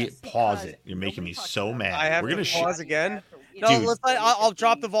 Robbie, pause it. You're making me so mad. I have We're gonna to pause again. No, Dude. I'll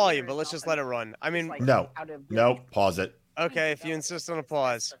drop the volume, but let's just let it run. I mean, No, pause it. okay, if you insist on a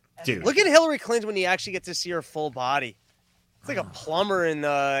pause. Dude. Look at Hillary Clinton when you actually get to see her full body. It's like a plumber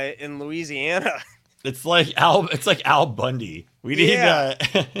in Louisiana. It's like Al Bundy. We need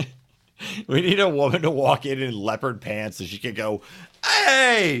we need a woman to walk in leopard pants so she can go,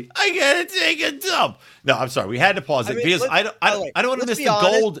 "Hey, I gotta take a dump." No, I'm sorry. We had to pause it because I don't want to miss the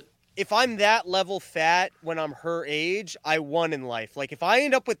gold. If I'm that level fat when I'm her age, I won in life. Like if I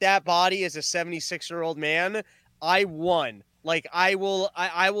end up with that body as a 76-year-old man, I won. Like I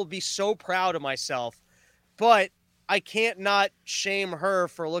will be so proud of myself. But I can't not shame her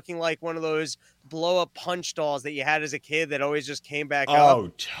for looking like one of those blow-up punch dolls that you had as a kid that always just came back up.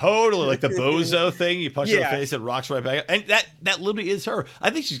 Oh, totally. Like the bozo thing. You punch her in the face and rocks right back up. And that literally is her. I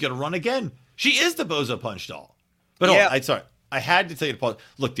think she's going to run again. She is the bozo punch doll. But hold on, sorry. I had to tell you to pause.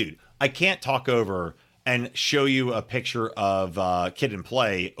 Look, dude, I can't talk over and show you a picture of Kid in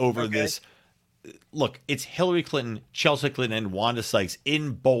Play over this. Look, it's Hillary Clinton, Chelsea Clinton, and Wanda Sykes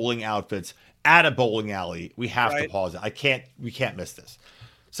in bowling outfits at a bowling alley. We have to pause it. We can't miss this.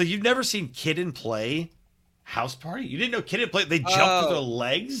 So you've never seen Kid in Play House Party? You didn't know Kid in Play? They jumped with their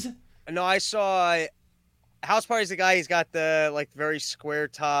legs? No, I saw House Party's the guy. He's got the very square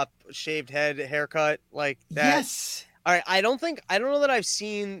top, shaved head, haircut like that. Yes. All right. I don't know that I've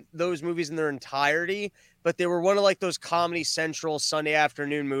seen those movies in their entirety, but they were one of those Comedy Central Sunday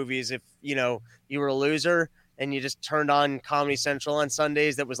afternoon movies. If you were a loser and you just turned on Comedy Central on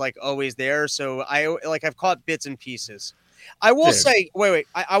Sundays, that was always there. So I've caught bits and pieces. I will say, wait,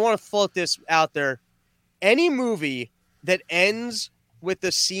 I want to float this out there. Any movie that ends with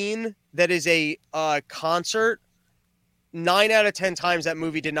the scene that is a concert, 9 out of 10 times that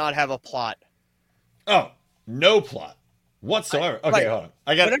movie did not have a plot. Oh, no plot whatsoever. Okay, hold on.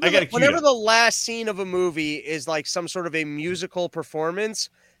 I got whenever the last scene of a movie is some sort of a musical performance,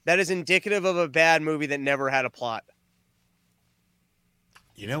 that is indicative of a bad movie that never had a plot.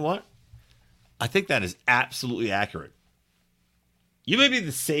 You know what? I think that is absolutely accurate. You may be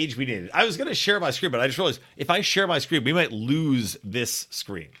the sage we needed. I was going to share my screen, but I just realized if I share my screen, we might lose this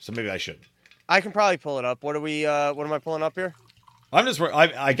screen. So maybe I shouldn't. I can probably pull it up. What am I pulling up here?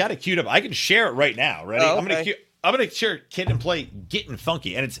 I got it queued up. I can share it right now. Ready? Oh, okay. I'm gonna share Kid and Play Getting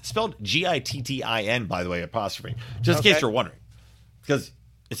Funky, and it's spelled Gittin, by the way, apostrophe, just in case you're wondering, because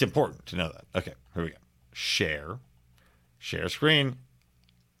it's important to know that. Okay, here we go. Share screen.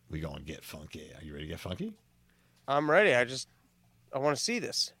 We gonna get funky. Are you ready to get funky? I'm ready. I want to see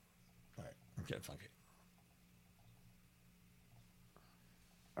this. All right, I'm getting funky.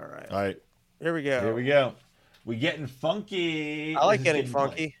 All right. Here we go. We getting funky. I like getting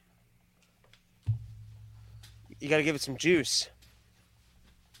funky. You got to give it some juice.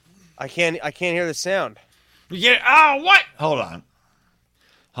 I can't hear the sound. Yeah. Oh, what?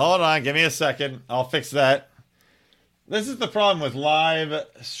 Hold on. Give me a second. I'll fix that. This is the problem with live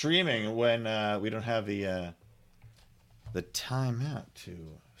streaming when we don't have the timeout to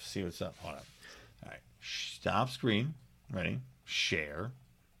see what's up. Hold on. All right. Stop screen. Ready? Share.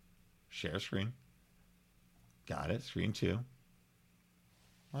 Share screen. Got it. Screen 2.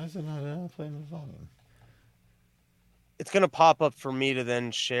 Why is it not playing the volume? It's going to pop up for me to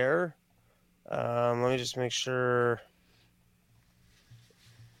then share. Let me just make sure.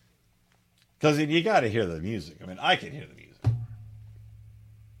 Because you got to hear the music. I mean, I can hear the music.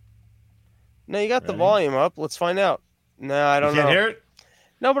 No, you got the volume up. Let's find out. No, I don't know. You can't hear it?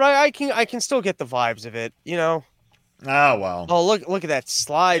 No, but I can still get the vibes of it, you know. Oh, well. Oh, look at that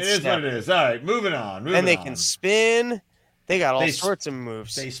slide. It is what it is. All right, moving on. And they can spin. They got all sorts of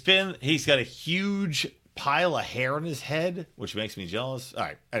moves. They spin. He's got a huge pile of hair on his head, which makes me jealous. All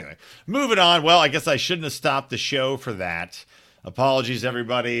right, anyway, moving on. Well, I guess I shouldn't have stopped the show for that. Apologies,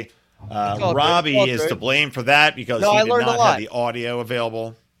 everybody. Robbie is to blame for that because he did not have the audio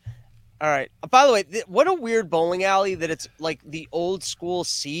available. All right. By the way, what a weird bowling alley that it's like the old school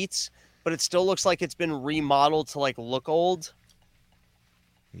seats, but it still looks like it's been remodeled to like look old.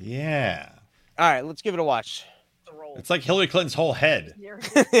 Yeah. All right, let's give it a watch. It's like Hillary Clinton's whole head. I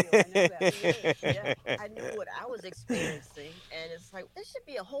knew what I was experiencing, and it's like there should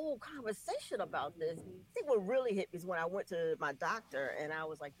be a whole conversation about this. I think what really hit me is when I went to my doctor, and I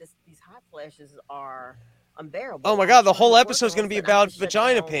was like, "These hot flashes are unbearable." Oh my God, the whole episode is going to be about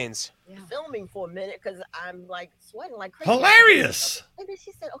vagina pains. Filming for a minute because I'm like sweating like crazy. Hilarious. And then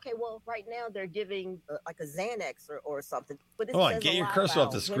she said, "Okay, well, right now they're giving like a Xanax or something." But it Hold on, says get a your lot cursor off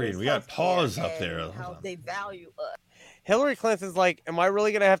about the screen. women's We got pause healthcare up there. and how they value us. Hillary Clinton's like, am I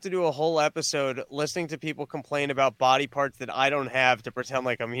really going to have to do a whole episode listening to people complain about body parts that I don't have to pretend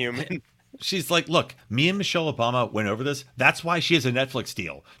like I'm human? She's like, look, me and Michelle Obama went over this. That's why she has a Netflix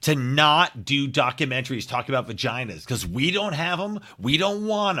deal, to not do documentaries talking about vaginas, because we don't have them. We don't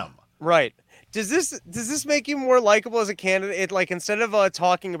want them. Right. Does this make you more likable as a candidate? Like, instead of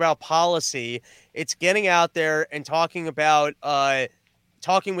talking about policy, it's getting out there and talking about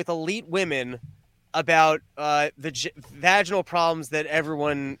talking with elite women about vaginal problems that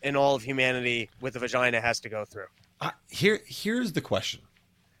everyone in all of humanity with a vagina has to go through. Here's the question.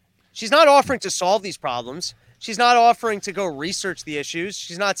 She's not offering to solve these problems. She's not offering to go research the issues.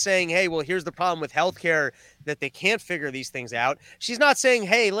 She's not saying, hey, well, here's the problem with healthcare, that they can't figure these things out. She's not saying,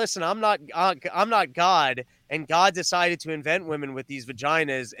 hey, listen, I'm not God, and God decided to invent women with these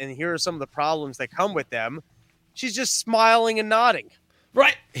vaginas, and here are some of the problems that come with them. She's just smiling and nodding.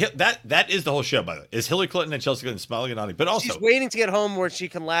 Right. That is the whole show, by the way. Is Hillary Clinton and Chelsea Clinton smiling and nodding? But also, she's waiting to get home where she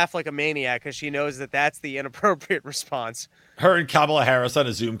can laugh like a maniac because she knows that that's the inappropriate response. Her and Kamala Harris on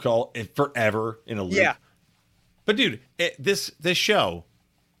a Zoom call forever in a loop. Yeah. But dude, this show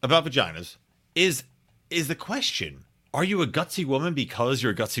about vaginas is the question. Are you a gutsy woman because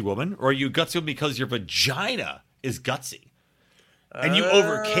you're a gutsy woman? Or are you a gutsy woman because your vagina is gutsy? And you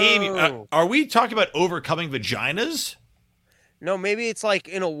overcame... Are we talking about overcoming vaginas? No, maybe it's like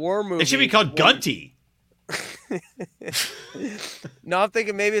in a war movie. It should be called Gunty. No, I'm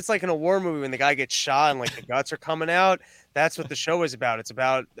thinking maybe it's like in a war movie when the guy gets shot and like the guts are coming out. That's what the show is about. It's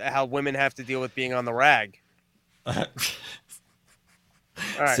about how women have to deal with being on the rag. All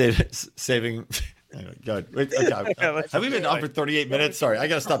right. Saving. Go ahead. Wait, okay. Have we been on for 38 minutes? Sorry, I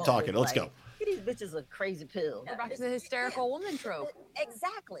got to stop talking. Let's go. These bitches are crazy pills. We're back to the hysterical woman trope.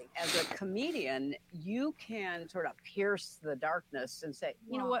 Exactly. As a comedian, you can sort of pierce the darkness and say,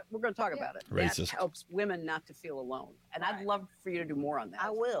 you know what, we're going to talk about it. Racist. That helps women not to feel alone. And I'd love for you to do more on that. I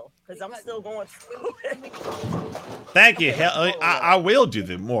will, because I'm still going through it. Thank you. I will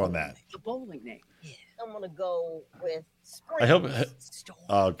do more on that. The bowling name. Yeah. I'm going to go with Spring. I hope.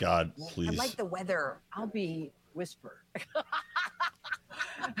 Oh, God, please. I like the weather. I'll be Whisper.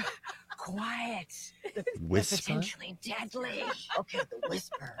 Quiet. Whisper? Potentially deadly. Okay, the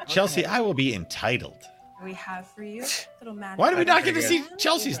Whisper. Chelsea, I will be entitled. We have for you little magic. Why do we not get to see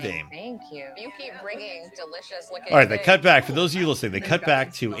Chelsea's name? Thank you. You keep bringing delicious looking. All right, they cut back. For those of you listening, they cut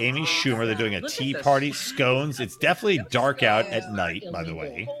back to Amy Schumer. They're doing a tea party, scones. It's definitely dark out at night, by the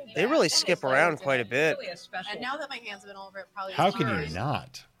way. They really skip around quite a bit. And now that my hands have been over it, probably. How can you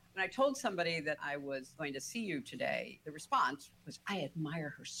not? When I told somebody that I was going to see you today, the response was, I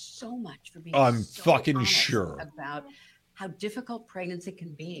admire her so much for being I'm so fucking honest sure. about how difficult pregnancy can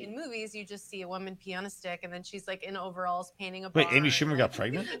be. In movies, you just see a woman pee on a stick, and then she's like in overalls painting a bar. Wait, Amy Schumer got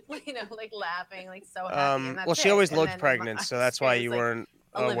pregnant? You know, like laughing, like so happy. Well, she always looked pregnant, so that's why you weren't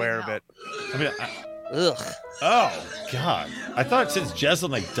aware of it. I mean, Ugh. Oh God! I thought since Jesselyn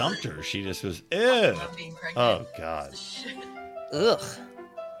like dumped her, she just was. Ew. Oh God. Ugh.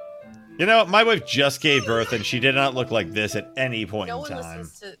 You know, my wife just gave birth, and she did not look like this at any point No in one time.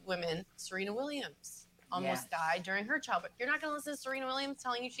 listens to women. Serena Williams almost died during her childbirth. You're not going to listen to Serena Williams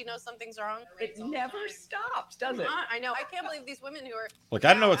telling you she knows something's wrong? It never stops, does it? I know. I can't believe these women who are. Look,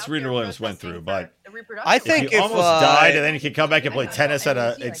 I don't know what Serena Williams went through, but I think if you if, almost died and then you can come back and play tennis at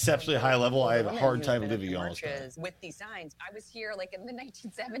an exceptionally high level, I have a hard time believing you almost died. With these signs, I was here like in the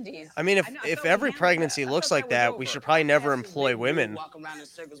 1970s. I mean, if every pregnancy looks like that, we should probably never employ women.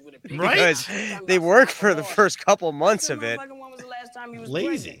 Because they work for the first couple months of it.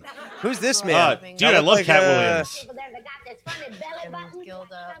 Lazy. Who's this man? Dude, I love Cat Williams.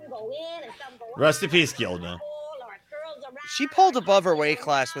 Gilda. Rest in peace, Gilda. She pulled above her weight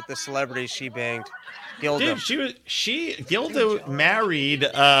class with the celebrities she banged. Gilda. Dude, Gilda married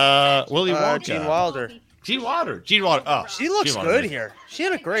Willy Wonka. Gene Wilder. Gene Wilder. Oh, She looks Gene good Wilder. here. She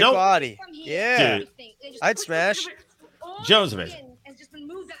had a great Joe- body. Yeah. Dude. I'd smash. Joe's amazing. Has just been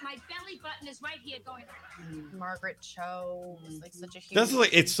moved that my belly button is right here going. Margaret Cho was like such a huge. This is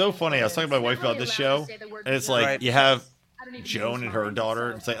like, it's so funny. I was talking to my wife about this show, and it's like Right. you have Joan and her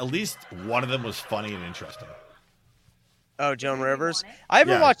daughter. It's like at least one of them was funny and interesting. Oh, Joan Rivers. I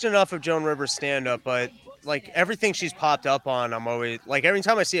haven't Yeah. watched enough of Joan Rivers stand up, but like everything she's popped up on, I'm always like every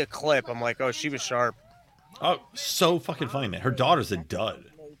time I see a clip, I'm like, oh, she was sharp. Oh, so fucking funny, man. Her daughter's a dud.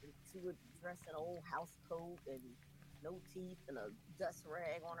 She would dress in an old house coat and no teeth and a dust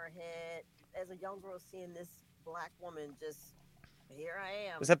rag on her head. As a young girl seeing this black woman, just here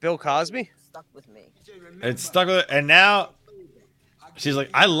I am. Was that Bill Cosby? Stuck with me. It's stuck with it, and now she's like,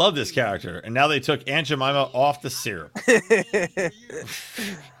 I love this character, and now they took Aunt Jemima off the syrup.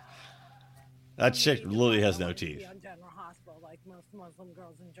 That chick literally has no teeth. General Hospital, like most Muslim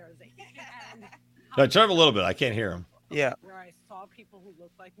girls in Jersey. No, turn him a little bit. I can't hear him. Yeah. Where I saw people who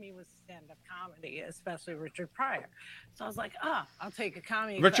looked like me with stand-up comedy, especially Richard Pryor. So I was like, I'll take a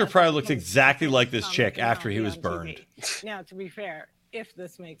comedy. Richard class. Pryor looked exactly like this chick after he was on burned. TV. Now, to be fair, if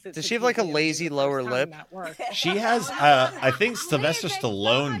this makes it, Does to she have like a TV, lazy it'll be the lower first time lip? that works. She has, I think, Sylvester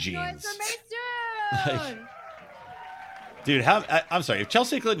Stallone jeans. Dude, I'm sorry. If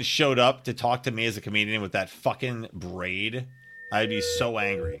Chelsea Clinton showed up to talk to me as a comedian with that fucking braid, I'd be so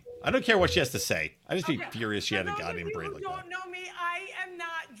angry. I don't care what she has to say. I'd just be furious she had a goddamn braid like that. Don't know me. I am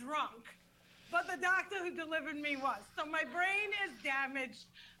not drunk, but the doctor who delivered me was. So my brain is damaged,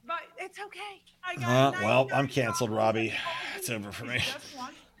 but it's okay. I got Well, I'm canceled, Robbie. It's over for me.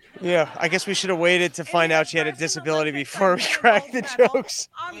 Yeah, I guess we should have waited to find out she had a disability before we cracked the jokes.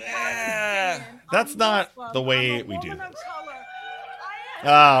 That's not the way we do this.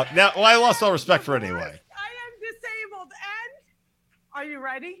 Now, well, I lost all respect for it anyway. I am disabled, and are you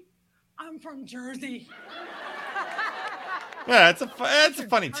ready? I'm from Jersey. Yeah, it's a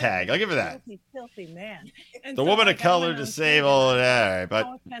funny tag. I'll give her that. Filthy man. And The so, woman like, of I color, went on disabled, all right, but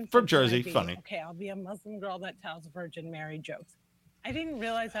How offensive from can Jersey, I be? funny. Okay, I'll be a Muslim girl that tells Virgin Mary jokes. I didn't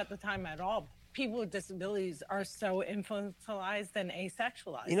realize at the time at all. People with disabilities are so infantilized and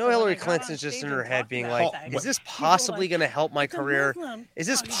asexualized. You know, So when Hillary I got Clinton's on just stage in her and head talked being about like, that, is this people possibly like, going to help my "It's a career? Muslim Is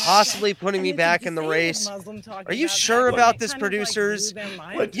this talking about possibly that." putting And me it's a back in the disabled race? Muslim talking Are you about sure that. about It this, kind of, like, producers? blew their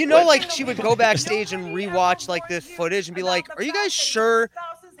mind. You know, like she would go backstage and rewatch like the footage and be like, are you guys sure?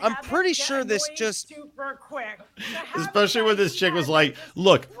 I'm pretty sure this just... Super quick. Especially when this chick was like,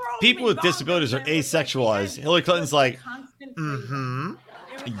 look, people with disabilities are asexualized. Hillary Clinton's like, mm-hmm.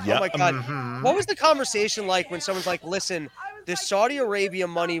 Yeah. Oh my God. mhm. What was the conversation like when someone's like, listen, the Saudi Arabia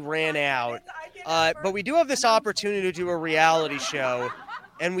money ran out, but we do have this opportunity to do a reality show,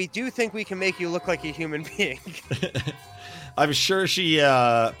 and we do think we can make you look like a human being. I'm sure she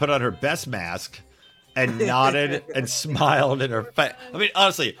put on her best mask and nodded and smiled in her face. I mean,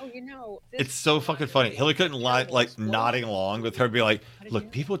 honestly, it's so fucking funny. Hillary Clinton like nodding along with her, be like, look,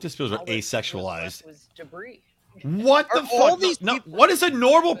 people with disabilities are asexualized. Debris. What the fuck? What does a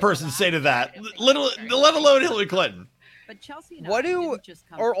normal person say to that? Let alone Hillary Clinton. But Chelsea What do,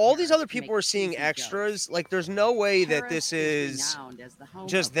 or all these other people are seeing extras? Like, there's no way that this is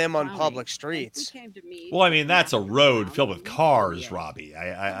just them on public streets. Well, I mean, that's a road filled with cars, Robbie.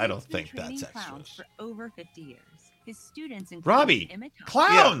 I don't think that's extras. For over 50 years. His students include Robbie, Emma Thompson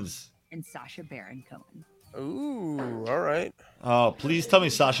clowns! and Sacha Baron Cohen. Ooh, all right. Oh, please tell me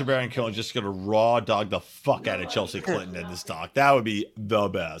Sacha Baron Cohen just gonna raw dog the fuck out of Chelsea Clinton in this talk. That would be the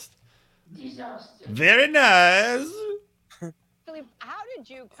best. Very nice. Philippe, how did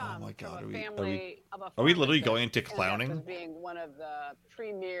you come my God, from are a we- family of a are we literally pharmacist going into and ended up clowning? as being one of the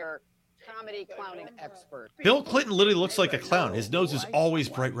premier comedy clowning experts? Bill Clinton literally looks like a clown. His nose is always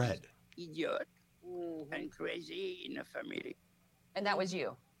bright red. Idiot. and crazy in the family. And that was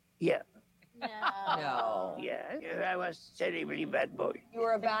you? Yeah. No. Yeah, I was terribly bad boy. You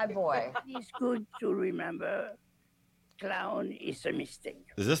were a bad boy. It's good to remember clown is a mistake.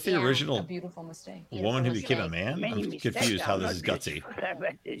 Is this the original A beautiful mistake. woman who became a man? Many I'm mistakes confused how are this not is gutsy. beautiful,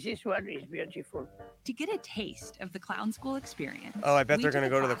 but this one is beautiful. To get a taste of the clown school experience. Oh, I bet we they're took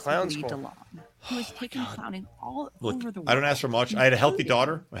going to a go to the class with clown Lee school. DeLong, who has taken clowning all Look, over the world. I don't ask for much. I had a healthy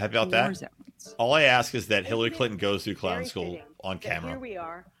daughter. I'm happy about War that. zones. All I ask is that Hillary Clinton goes through clown school on Here camera we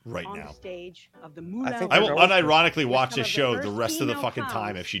are right on now. the stage of the I Moulin think I will Rouge. unironically watch with this some show of the first rest of the female fucking time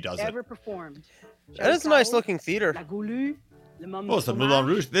clowns if she does it. ever performed. That is a nice looking theater. La Goulue, Le Moment Well, it's the Moulin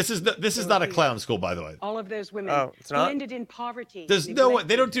Rouge. This is not a clown school, by the way. All of those women Oh, it's who not? ended in poverty. There's no way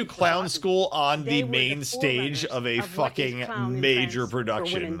they don't do clown school on They the were the main stage of a forerunners of what is fucking clown in major France for women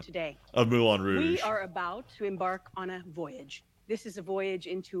production today. of Moulin Rouge. We are about to embark on a voyage. This is a voyage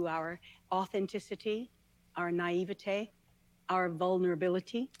into our authenticity, our naivete, our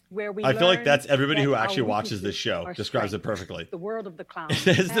vulnerability, where we I feel like learn that's everybody that who our actually watches this weaknesses show are describes it strengths. perfectly. The world of the clown. It's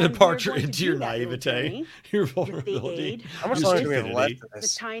the And we're departure going to into do your that little naivete, journey your with the vulnerability. aid How much your longer do we have stupidity. left of the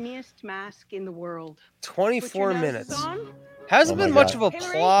this? tiniest mask in the world. 24 Put your minutes. noses on. Hasn't Oh my been much God. of a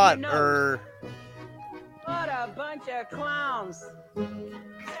Hillary, plot your or. What a bunch of clowns.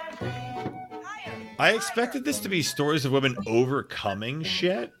 I expected this to be stories of women overcoming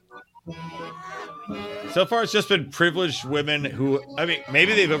shit. So far, it's just been privileged women who, I mean,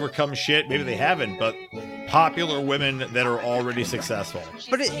 maybe they've overcome shit, maybe they haven't, but popular women that are already successful.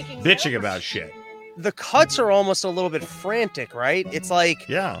 But bitching about shit. The cuts are almost a little bit frantic, right? It's like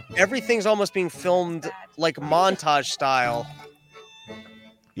everything's almost being filmed like montage style.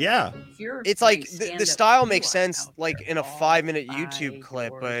 Yeah. It's like the style makes sense like in a 5-minute YouTube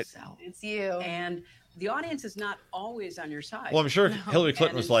clip, but It's you. And the audience is not always on your side. Well, I'm sure Hillary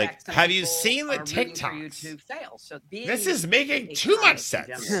Clinton was like, some have you people seen the are rooting for you TikToks? to fail. So being This is making a too much comic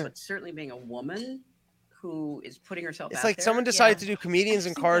sense. but certainly being a woman who is putting herself it's out like there, someone decided to do comedians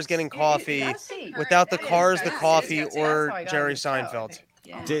in cars getting coffee without the cars, the coffee, or Jerry Seinfeld.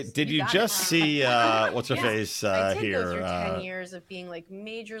 Did you just see what's her face I did here? go through 10 years of being like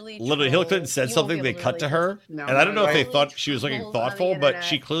majorly. Literally, Hillary Clinton said You won't something. be They able to cut to really her, just- and I don't know if they thought she was looking trolls on the thoughtful, but internet,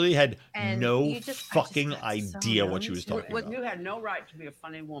 she clearly had and no you just- fucking idea what she was talking Well, about. you had no right to be a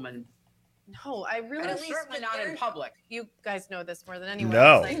funny woman. No, I really And certainly not in public. You guys know this more than anyone.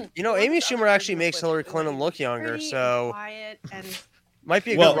 No. It's like, You know, Amy Schumer actually makes Hillary Clinton look younger, so quiet and might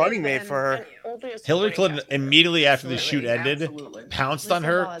be a Well- good running mate for her. Hillary Clinton immediately after the shoot ended, pounced on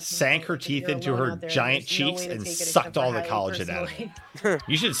her, sank her teeth into her giant cheeks, and sucked all the collagen out of it.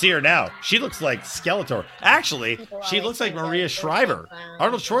 You should see her now. She looks like Skeletor. Actually, she looks like Maria Shriver.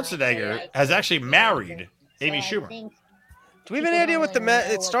 Arnold Schwarzenegger has actually married Amy Schumer. Do we have any idea what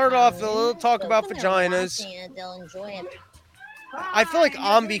it started off a little talk about vaginas. They'll enjoy it. I feel like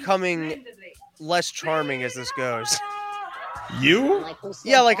I'm becoming less charming as this goes. You?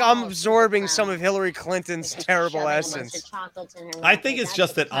 Yeah, like I'm absorbing some of Hillary Clinton's terrible essence. I think it's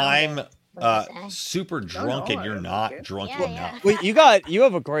just that I'm super drunk and you're not drunk enough. Wait, you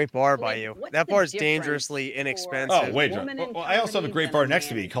have a great bar by you. That bar's dangerously inexpensive. Oh, way drunk. Well, I also have a great bar next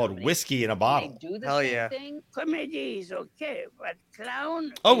to me called Whiskey in a Bottle. Hell yeah. Comedy is okay, but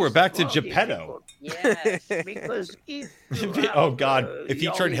clown. Oh, we're is back to more Geppetto. difficult. Yes, because if you have, Oh God! If he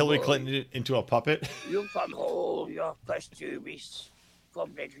young turned Hillary boy, Clinton into a puppet, you come home, your costume is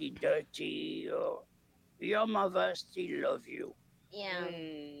completely dirty. Your mother still loves you. Yeah.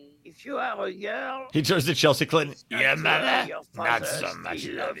 If you are a girl, he turns to Chelsea Clinton. Yeah, mother, your not father so much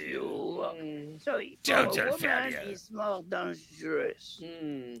still love love you. So Don't for turn a woman, Fabio. it's more dangerous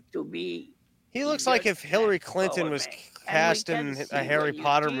to be. He looks like if Hillary Clinton was cast in a Harry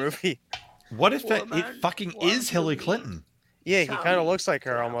Potter movie. What if it fucking is Hillary Clinton? Yeah, he kind of looks like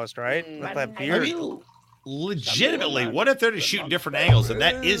her almost, right? With that I beard. mean, legitimately, what if they're to shoot different angles and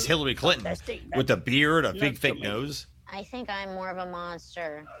that is Hillary Clinton with a beard, a big fake nose? I think I'm more of a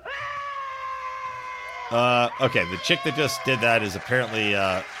monster. Okay, the chick that just did that is apparently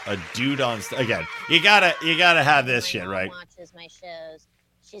a dude on again. You gotta have this shit right. Watches my shows.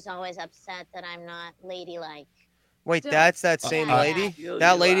 She's always upset that I'm not ladylike. Wait, that's that same lady?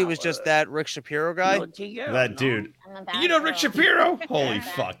 That lady was just that Rick Shapiro guy? That dude. You know Rick Shapiro? Holy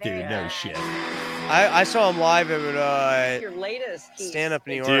fuck, dude. No shit. I saw him live at Your latest Stand Up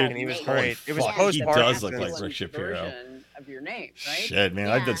New York, Dude, and he was holy great. It was fuck, post he does look like Rick Shapiro. of your name, right? Shit, man,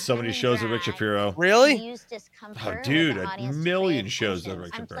 I've done so many shows with Rick Shapiro. Really? Oh, dude, a million shows with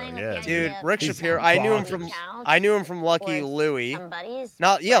Rick Shapiro. Yeah, Dude, Rick Shapiro. I knew him from Lucky Louie.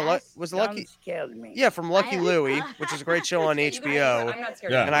 Not was Lucky. Yeah, from Lucky Louie, which is a great show on HBO.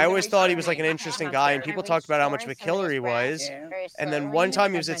 And I always thought he was like an interesting guy, and people talked about how much of a killer he was. And then one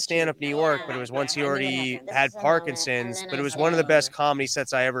time he was at Stand Up New York, but it was once he already had Parkinson's. But it was one of the best comedy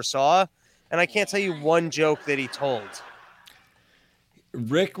sets I ever saw. And I can't tell you one joke that he told.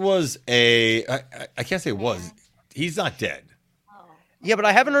 Rick was I can't say was. He's not dead. Yeah, but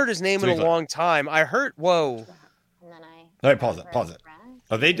I haven't heard his name in a long time. I heard, whoa. All right, pause it.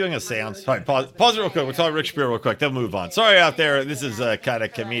 Are they doing a seance? All right, pause it real quick. We'll talk Rick Shapiro real quick. Then move on. Sorry out there. This is a kind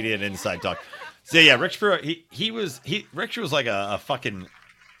of comedian inside talk. So yeah, Rick Shapiro, Rick Shapiro was like a fucking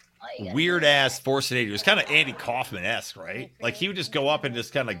weird ass Force He was kind of Andy Kaufman-esque, right? Like he would just go up and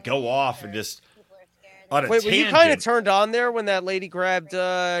just kind of go off and just on a Wait, tangent. were you kind of turned on there when that lady grabbed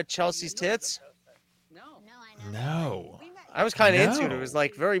Chelsea's tits? No. I was kind of into it. It was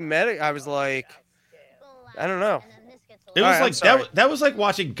like very meta. I was like, I don't know. It was like that was like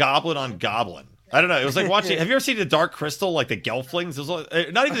watching Goblin on Goblin. I don't know. It was like watching. Have you ever seen The Dark Crystal? Like the Gelflings? It was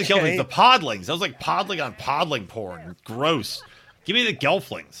like, not even the Gelflings, the Podlings. That was like podling on podling porn. Gross. Give me the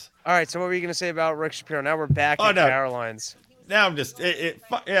Gelflings. All right. So what were you gonna say about Rick Shapiro? Now we're back at Caroline's. Now I'm just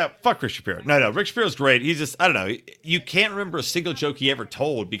fuck Rick Shapiro. No, Rick Shapiro's great. He's just I don't know. You can't remember a single joke he ever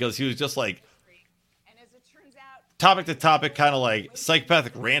told because he was just like topic to topic, kind of like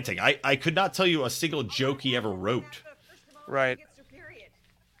psychopathic ranting. I could not tell you a single joke he ever wrote. Right.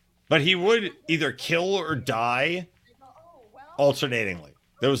 But he would either kill or die alternatingly.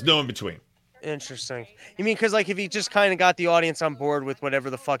 There was no in between. Interesting. You mean because like if he just kind of got the audience on board with whatever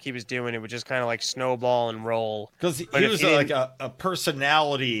the fuck he was doing, it would just kind of like snowball and roll. Because he was like a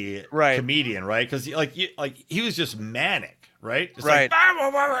personality comedian, right? Because he was just manic. Right, it's like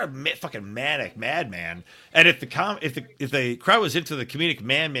fucking manic madman. And if the crowd was into the comedic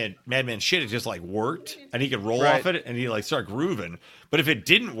madman shit, it just like worked, and he could roll off it, and he like start grooving. But if it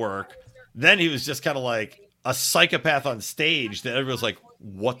didn't work, then he was just kind of like a psychopath on stage that everyone's like,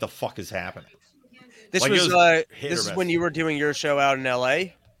 "What the fuck is happening?" This like, was this is when you were doing your show out in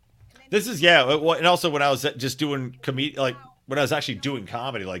L.A. This is and also when I was just doing like when I was actually doing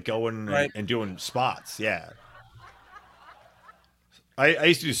comedy, like going and doing spots, I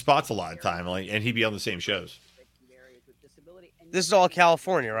used to do spots a lot of time, and he'd be on the same shows. This is all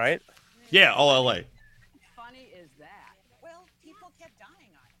California, right? Yeah, all LA. Funny is that? Well, people kept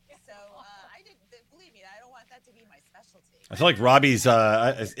dying on it, so I didn't. Believe me, I don't want that to be my specialty. I feel like Robbie's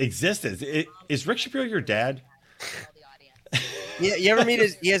existence. Is Rick Shapiro your dad? Yeah, you ever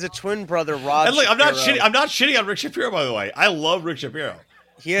meet he has a twin brother, Rob. And look, I'm not shitting on Rick Shapiro, by the way. I love Rick Shapiro.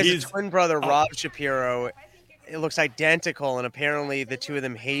 He's a twin brother, Rob Shapiro. It looks identical, and apparently the two of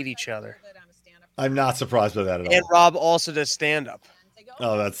them hate each other. I'm not surprised by that at all. And Rob also does stand-up.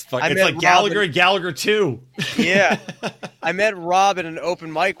 Oh, that's fucking... It's like Gallagher and Gallagher 2. Yeah. I met Rob at an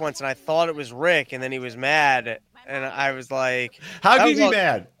open mic once, and I thought it was Rick, and then he was mad, and I was like... How can you be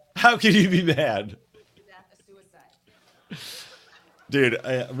mad? How can you be mad? Dude,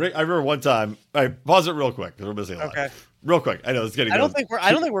 Rick, I remember one time... All right, pause it real quick, because we're missing a lot. Okay. Real quick. I know it's getting. I don't think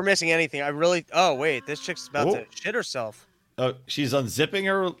we're missing anything. I really. Oh wait, this chick's about to shit herself. Oh, she's unzipping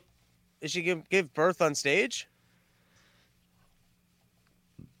her. Is she give birth on stage?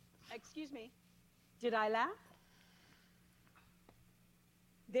 Excuse me. Did I laugh?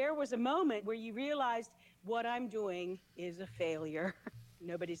 There was a moment where you realized what I'm doing is a failure.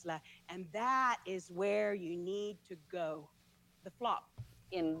 Nobody's laughing, and that is where you need to go. The flop.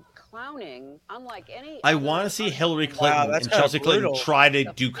 In clowning, unlike any... I want to see Hillary Clinton and Chelsea Clinton try to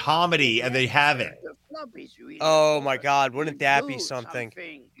do comedy, and they haven't. Oh, my God. Wouldn't that be something?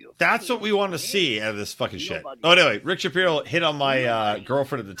 That's what we want to see out of this fucking shit. Oh, anyway, Rick Shapiro hit on my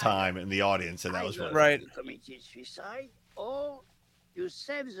girlfriend at the time in the audience, and that was really right. Committed suicide, or you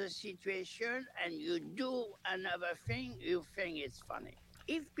save the situation and you do another thing you think it's funny.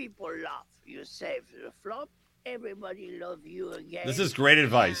 If people laugh, you save the flop. Everybody love you again. This is great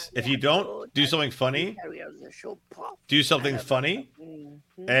advice. If you don't do something funny, do something funny,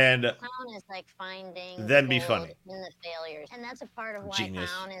 and clown is like finding then be funny. In the failures, and that's a part of why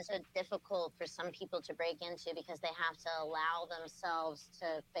clown is so difficult for some people to break into because they have to allow themselves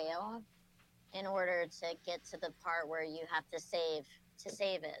to fail in order to get to the part where you have to save. To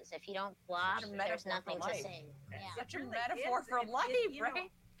save is if you don't flop, there's nothing to save. Yeah. Such a metaphor for life, right?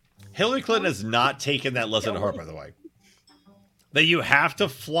 Hillary Clinton has not taken that lesson to heart, by the way. That you have to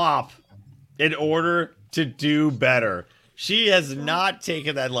flop in order to do better. She has not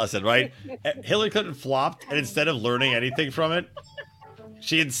taken that lesson, right? Hillary Clinton flopped, and instead of learning anything from it,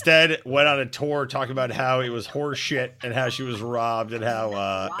 she instead went on a tour talking about how it was horse shit and how she was robbed and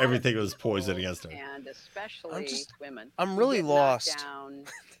how everything was poisoned against her. And especially women. I'm You really get knocked lost. Down,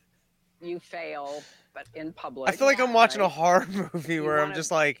 you fail, but in public. I feel like I'm watching a right? horror movie You where I'm wanna just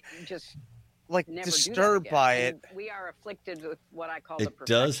like never do that disturbed again. by And it. we are afflicted with what I call the It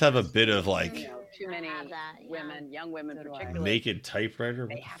does have a bit of like too many women, young women particularly. naked typewriter. What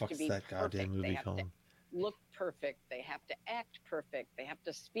They the have fuck's to be that goddamn perfect. They movie have called? to look perfect. They have to act perfect. They have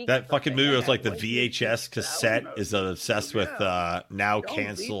to speak. That fucking perfect. movie They was like the have to- VHS cassette is obsessed with now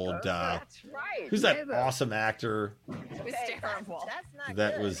canceled. That's right. Who's that Never. awesome actor It was terrible.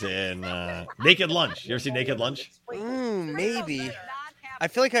 that was in Naked Lunch? You ever see Naked Lunch? Maybe. I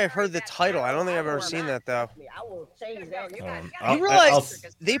feel like I've heard the title. I don't think I've ever seen that though. I will change that. You realize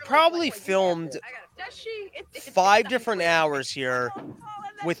they probably filmed 5 different hours here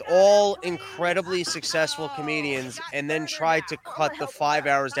with all incredibly successful comedians and then tried to cut the 5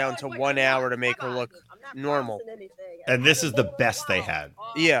 hours down to 1 hour to make her look normal. And this is the best they had.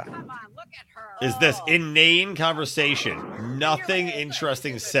 Yeah. Is this inane conversation? Nothing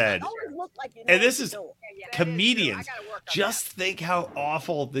interesting said. And this is comedians. Just think how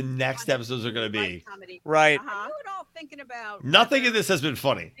awful the next episodes are going to be. Right. Thinking about Nothing in this has been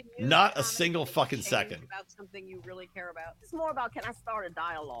funny. Not a single fucking second. about something you really care about, It's more about, can I start a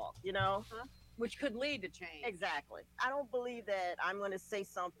dialogue, you know? which could lead to change. Exactly. I don't believe that I'm going to say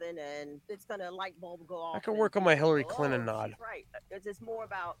something and it's going to light bulb go off. I could and work on my people Hillary go, Clinton "Oh, nod. she's right. It's just more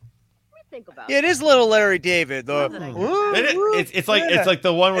about, let me think about Yeah, it is little Larry David. It's like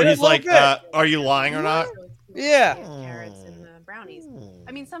the one where he's like, "Are you lying or not?" Yeah. Carrots and the brownies.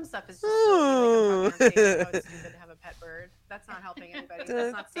 I mean, some stuff is just Ooh. so easy to talk about how it's stupid to have a pet bird. That's not helping anybody.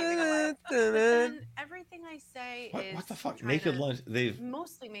 That's not saving a life. But then everything I say is What the fuck? trying Naked to Lunch. They've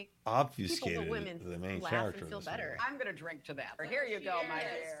mostly make obfuscated people, the women, the main laugh character. and feel of this better. I'm gonna drink to that. Here you go, my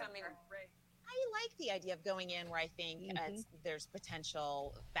dear. I like the idea of going in where I think there's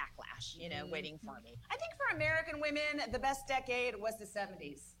potential backlash, waiting for me. I think for American women, the best decade was the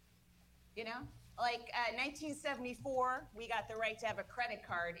 70s. You know, like 1974, we got the right to have a credit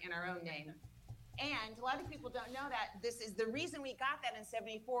card in our own name. And a lot of people don't know that this is the reason we got that in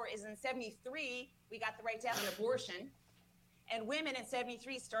 74 is in 73, we got the right to have an abortion. And women in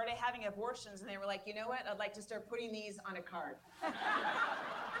 73 started having abortions and they were like, you know what? I'd like to start putting these on a card.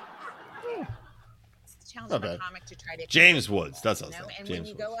 It's the challenge Not of a bad. comic to try to James Woods. That's us. And James when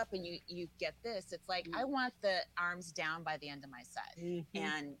you Woods. go up and you get this, it's like I want the arms down by the end of my set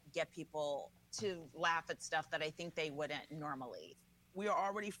and get people to laugh at stuff that I think they wouldn't normally. We are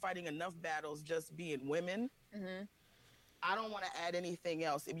already fighting enough battles just being women. Mm-hmm. I don't want to add anything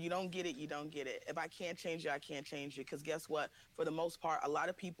else. If you don't get it, you don't get it. If I can't change you, I can't change you. Because guess what? For the most part, a lot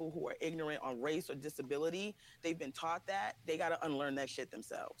of people who are ignorant on race or disability, they've been taught that. They got to unlearn that shit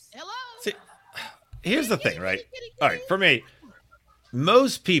themselves. Hello? See, here's the thing, right? All right, for me,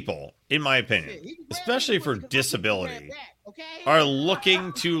 most people, in my opinion, especially for disability, are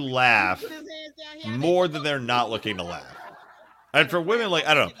looking to laugh more than they're not looking to laugh. And for women, like,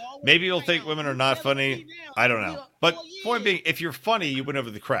 I don't know, maybe you'll think women are not funny. I don't know. But point being, if you're funny, you win over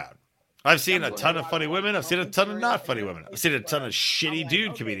the crowd. I've seen a ton of funny women. I've seen a ton of not funny women. I've seen a ton of shitty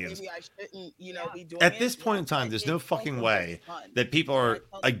dude comedians. Maybe I shouldn't, be doing At it. this point in time, there's no fucking way that people are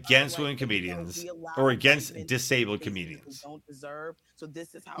against women comedians or against disabled comedians. Don't deserve. So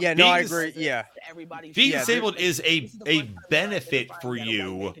this is how Yeah, no, I agree. Yeah. Being Yeah, disabled is a benefit for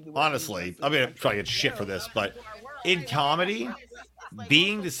you, honestly. I mean, I'm trying to get shit for this, but in comedy,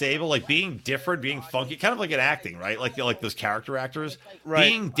 being disabled, like being different, being funky, kind of like in acting, right? Like those character actors, Right.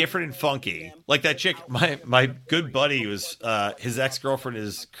 being different and funky. Like that chick, my good buddy was his ex-girlfriend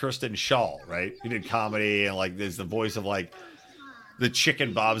is Kirsten Shaw, right? He did comedy and like there's the voice of like the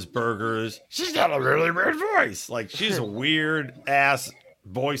Chicken Bob's Burgers. She's got a really weird voice. Like she's a weird ass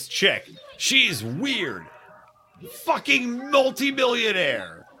voice chick. She's weird. Fucking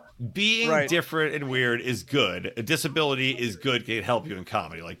multimillionaire. Being Right. different and weird is good. A disability is good. Can help you in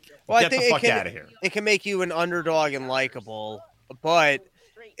comedy. Like, Well, get I think the fuck out of here. It can make you an underdog and likable, but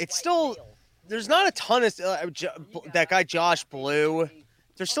it's still there's not a ton of that guy Josh Blue.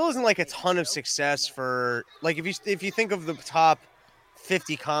 There still isn't like a ton of success for like if you think of the top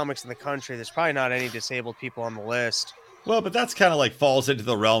 50 comics in the country, there's probably not any disabled people on the list. Well, but that's kind of like falls into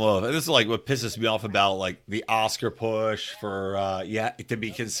the realm of, and this is like what pisses me off about like the Oscar push for, to be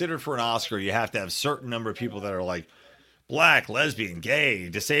considered for an Oscar, you have to have a certain number of people that are like black, lesbian, gay,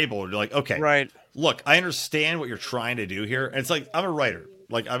 disabled. You're like, okay, right. Look, I understand what you're trying to do here. And it's like, I'm a writer,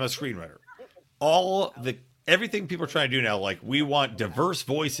 like I'm a screenwriter. All the everything people are trying to do now, like we want diverse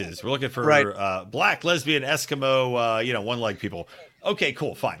voices. We're looking for black, lesbian, Eskimo, one-leg people. Okay,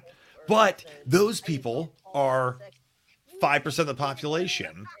 cool, fine. But those people are 5% of the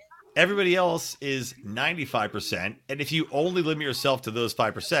population. Everybody else is 95%. And if you only limit yourself to those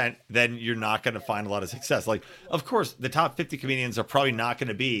 5%, then you're not going to find a lot of success. Like, of course, the top 50 comedians are probably not going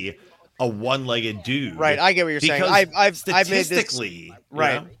to be a one-legged dude. Right, I get what you're saying. I've made this,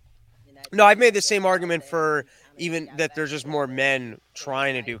 right. No, I've made the same argument for even that there's just more men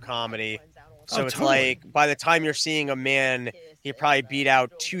trying to do comedy. So it's like by the time you're seeing a man, he probably beat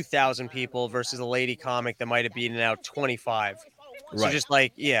out 2,000 people versus a lady comic that might have beaten out 25. So just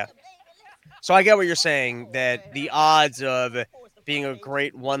like, yeah. So I get what you're saying, that the odds of being a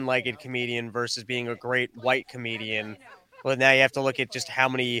great one-legged comedian versus being a great white comedian, well, now you have to look at just how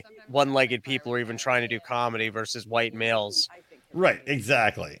many one-legged people are even trying to do comedy versus white males. Right,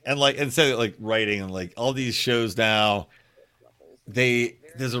 exactly. And like, instead of like writing and like all these shows now,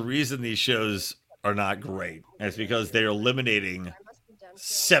 there's a reason these shows are not great. And it's because they're eliminating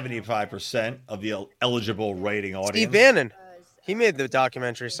 75% of the eligible writing audience. Steve Bannon. He made the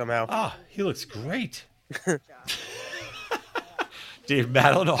documentary somehow. Ah, he looks great. Dave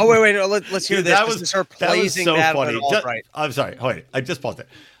Madeline. Oh, wait. No, let's hear this. This is her praising Madeline Albright. I'm sorry. Wait, I just paused it.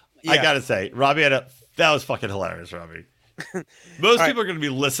 Yeah. I got to say, Robbie that was fucking hilarious, Robbie. Most people are going to be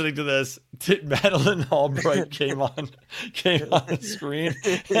listening to this. Madeline Albright came on the screen,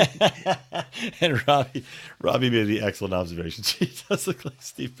 and Robbie made the excellent observation. She does look like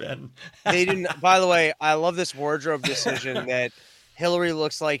Steve Bannon. They didn't. By the way, I love this wardrobe decision that Hillary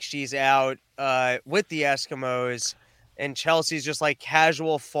looks like she's out with the Eskimos, and Chelsea's just like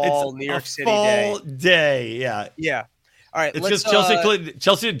casual fall New York City day. Yeah. All right, it's just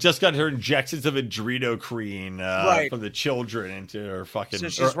Chelsea had just got her injections of adrenochrome from the children into her fucking. So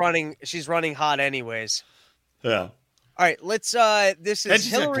she's running hot anyways. Yeah. All right, let's. This is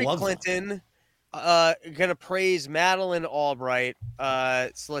Hillary Clinton, gonna praise Madeline Albright.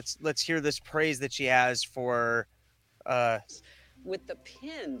 So let's hear this praise that she has for. With the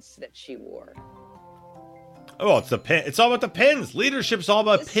pins that she wore. Oh, it's the pin. It's all about the pins. Leadership's all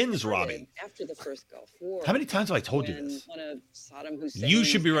about pins, Robbie. After the first Gulf War. How many times have I told you this? One of Saddam Hussein's you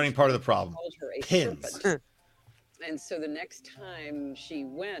should be running part of the problem. Pins. And so the next time she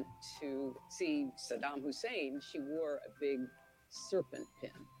went to see Saddam Hussein, she wore a big serpent pin,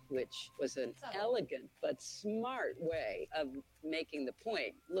 which was an elegant but smart way of making the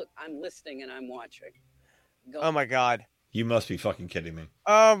point. Look, I'm listening and I'm watching. Oh my God. You must be fucking kidding me.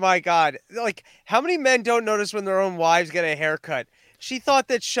 Oh my God. Like, how many men don't notice when their own wives get a haircut? She thought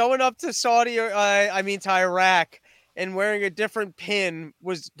that showing up to to Iraq and wearing a different pin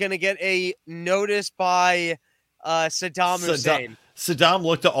was going to get a notice by Saddam Hussein. Saddam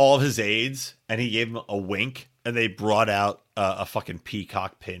looked at all of his aides and he gave them a wink, and they brought out a fucking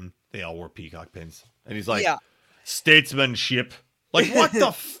peacock pin. They all wore peacock pins. And he's like, statesmanship. Like, what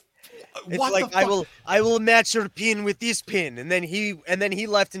the It's like I will match your pin with this pin, and then he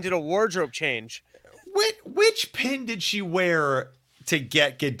left and did a wardrobe change. Which pin did she wear to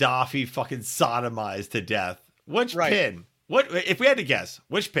get Gaddafi fucking sodomized to death? Which pin? What if we had to guess?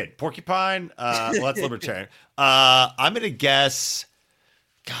 Which pin? Porcupine? Well, that's libertarian. I'm gonna guess.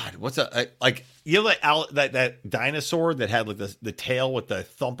 God, what's like? You know that dinosaur that had like the tail with the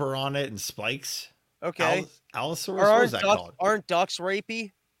thumper on it and spikes? Okay, Allosaurus. What is that called? Aren't ducks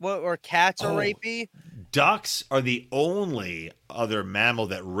rapey? Or cats are rapey? Ducks are the only other mammal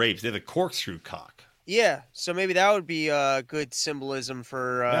that rapes. They have a corkscrew cock. Yeah, so maybe that would be a good symbolism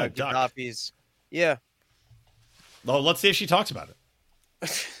for Gaddafi's. Yeah. Well, let's see if she talks about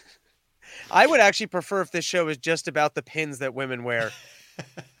it. I would actually prefer if this show was just about the pins that women wear.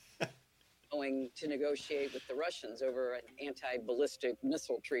 Going to negotiate with the Russians over an anti-ballistic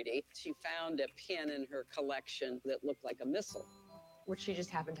missile treaty. She found a pin in her collection that looked like a missile. Which she just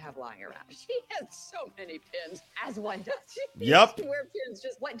happened to have lying around. She had so many pins. As one does. Yep. She wear pins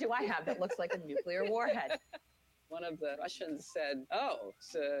just. What do I have that looks like a nuclear warhead? One of the Russians said, "Oh,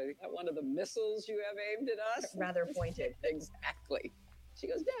 so one of the missiles you have aimed at us?" Rather pointed. Exactly. She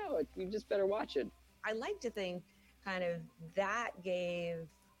goes, "No, you just better watch it." I like to think kind of that gave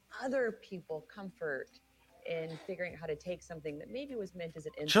other people comfort in figuring out how to take something that maybe was meant as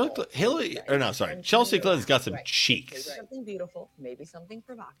an insult. Chelsea Clinton's got some cheeks. Something beautiful, maybe something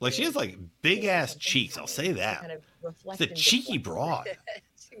provocative. Like she has like big ass cheeks. I'll say that. Kind of it's a cheeky broad.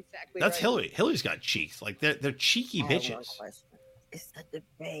 That's exactly That's right. Hillary. Hillary's got cheeks. Like they're cheeky bitches. It's the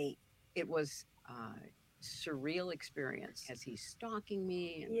debate. It was a surreal experience as he's stalking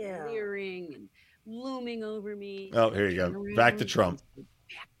me and Yeah. leering and looming over me. Oh, here you go. Back to Trump.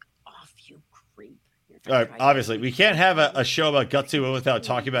 Back off, you creep. All right, obviously, we can't have a show about gutsy women without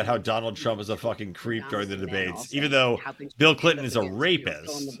talking about how Donald Trump is a fucking creep during the debates, even though Bill Clinton is a rapist.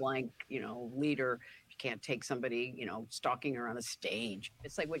 Fill in the blank, leader. You can't take somebody, stalking her on a stage.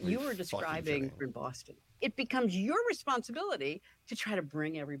 It's like what you were describing in Boston. It becomes your responsibility to try to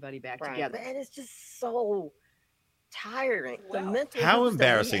bring everybody back together. And it's just so tiring. The mental How abuse that we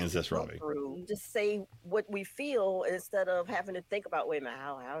embarrassing have is this, to go Robbie? through, just say what we feel instead of having to think about, wait a minute,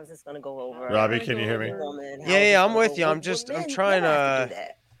 how is this going to go over? Robbie, can you hear me? Yeah, I'm with you. I'm trying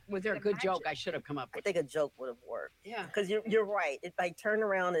to. Was there a good joke I should have come up with? I think a joke would have worked. Yeah. Because you're right. If I turn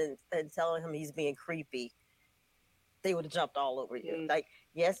around and telling him he's being creepy, they would have jumped all over you. Like,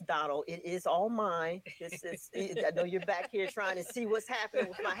 yes, Donald, it is all mine. I know you're back here trying to see what's happening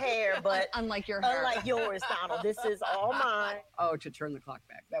with my hair, but unlike your hair. Unlike yours, Donald, this is all mine. Oh, to turn the clock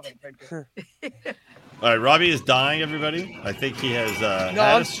back. That would have been good. All right, Robbie is dying, everybody. I think he has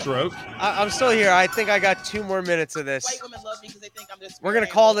had a stroke. I'm still here. I think I got 2 more minutes of this. White women love me because they think I'm just. We're gonna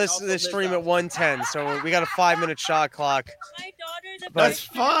call this stream at 1:10, so we got a 5-minute shot clock. That's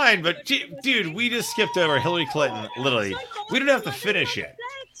fine, but dude, we just skipped over Hillary Clinton. Literally, we didn't have to finish it.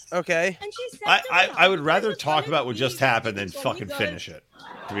 Okay. I would rather talk about what just happened than fucking finish it.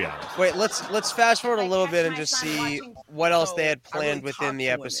 To be honest. Wait, let's fast forward a little bit and just see what else they had planned within the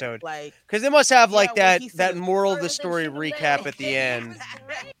episode. Because they must have like that moral of the story recap at the end.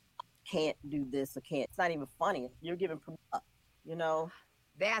 Can't do this or can't. It's not even funny. You're giving,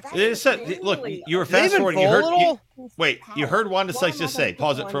 That's look, you were fast forwarding. You heard. Wait, you heard Wanda Sykes just say.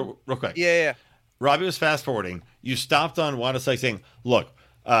 Pause it for real quick. Yeah. Robbie was fast forwarding. You stopped on Wanda Sykes saying, "Look,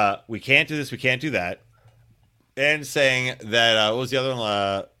 we can't do this. We can't do that," and saying that what was the other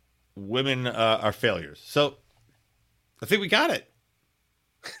one? Women are failures. So I think we got it.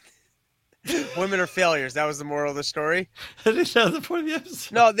 Women are failures. That was the moral of the story. That was the point of the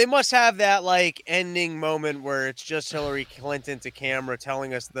episode. No, they must have that like ending moment where it's just Hillary Clinton to camera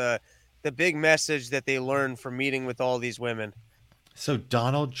telling us the big message that they learned from meeting with all these women. So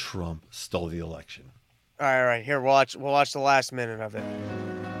Donald Trump stole the election. All right. Here, we'll watch the last minute of it.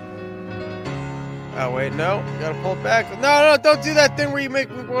 Oh wait, no, you gotta pull it back. No, don't do that thing where you make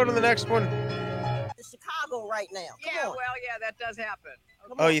me go to the next one. It's Chicago right now. Well, yeah, that does happen.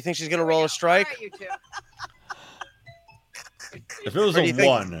 Oh, you think she's gonna roll a strike? All right, you two. If it was a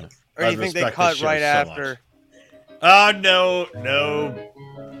one, or do you think they cut right after? Oh no.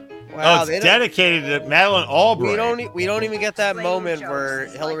 Wow, it's dedicated to Madeleine Albright. We don't even get that moment where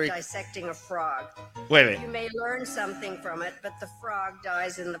Hillary dissecting a frog. Wait. You may learn something from it, but the frog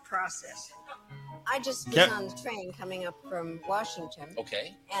dies in the process. I just was on the train coming up from Washington.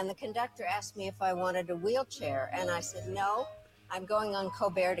 Okay. And the conductor asked me if I wanted a wheelchair, and I said no. I'm going on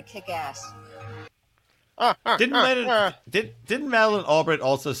Colbert to kick ass. Didn't Madeleine Albright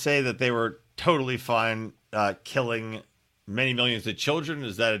also say that they were totally fine killing many millions of children?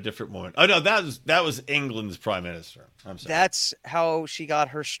 Is that a different woman? Oh no, that was England's prime minister. I'm sorry. That's how she got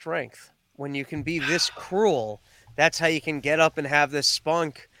her strength. When you can be this cruel, that's how you can get up and have this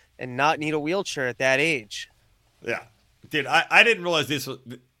spunk and not need a wheelchair at that age. Yeah, dude, I didn't realize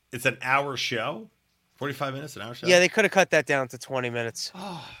it's an hour show, 45 minutes, an hour show. Yeah, they could have cut that down to 20 minutes.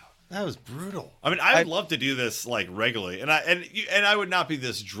 Oh, that was brutal. I mean, I would love to do this like regularly, and I would not be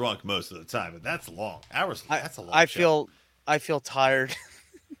this drunk most of the time, but that's long hours. That's a long. I feel tired.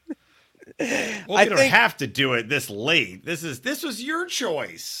 Well, you don't have to do it this late. This was your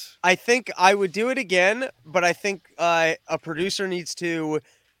choice. I think I would do it again, but I think a producer needs to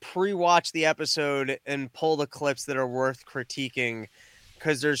pre-watch the episode and pull the clips that are worth critiquing,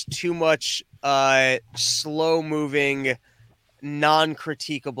 because there's too much slow-moving,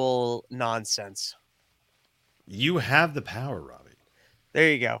 non-critiquable nonsense. You have the power, Robbie.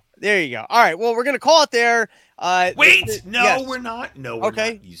 There you go. All right. Well, we're gonna call it there. Wait, yes. we're not. No, we're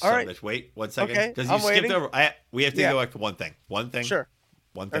okay. not. You All right. Bitch. Wait 1 second. Okay. Because you skipped over. We have to go back to one thing. Sure.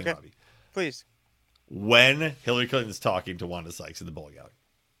 One thing, okay. Robbie. Please. When Hillary Clinton's talking to Wanda Sykes in the bowling alley.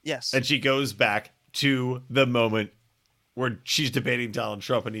 Yes. And she goes back to the moment where she's debating Donald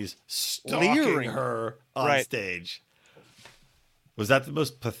Trump and he's stalking her on stage. Was that the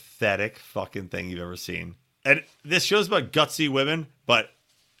most pathetic fucking thing you've ever seen? And this show's about gutsy women, but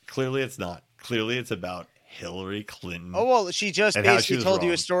clearly it's not. Clearly it's about Hillary Clinton. Oh, well, she just basically told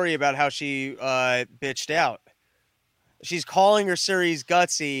you a story about how she bitched out. She's calling her series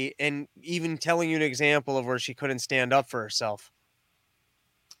gutsy and even telling you an example of where she couldn't stand up for herself.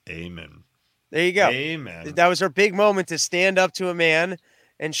 Amen. There you go. Amen. That was her big moment to stand up to a man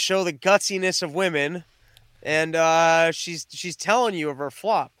and show the gutsiness of women. And she's telling you of her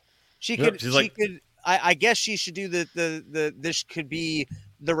flop. I guess she should do the this could be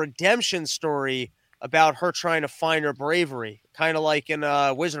the redemption story about her trying to find her bravery, kind of like in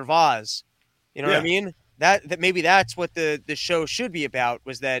Wizard of Oz. You know what I mean? That maybe that's what the show should be about,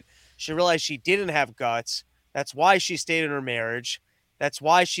 was that she realized she didn't have guts. That's why she stayed in her marriage. That's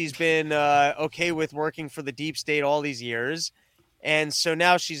why she's been okay with working for the deep state all these years. And so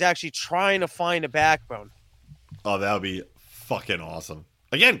now she's actually trying to find a backbone. Oh, that would be fucking awesome.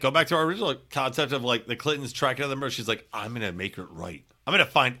 Again, go back to our original concept of like the Clintons tracking the murder. She's like, I'm going to make it right. I'm going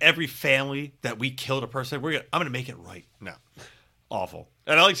to find every family that we killed a person. I'm going to make it right. No. Awful.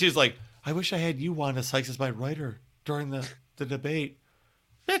 And I like, she's like, I wish I had you, Wanda Sykes, as my writer during the debate.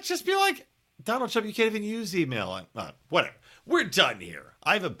 Bitch, just be like, Donald Trump, you can't even use email. Whatever. We're done here.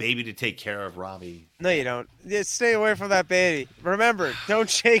 I have a baby to take care of, Robbie. No, you don't. Just stay away from that baby. Remember, don't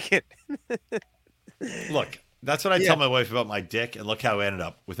shake it. Look, that's what I tell my wife about my dick, and look how I ended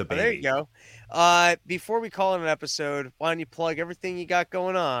up with a baby. There you go. Before we call it an episode, why don't you plug everything you got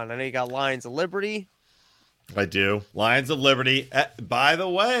going on? I know you got Lions of Liberty. I do. Lions of Liberty. By the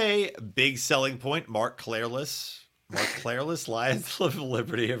way, big selling point, Mark Clareless. Lions of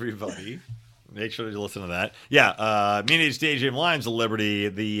Liberty, everybody. Make sure to listen to that. Yeah, me and HDJ Lions of Liberty,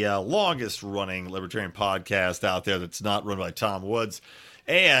 the longest running libertarian podcast out there that's not run by Tom Woods,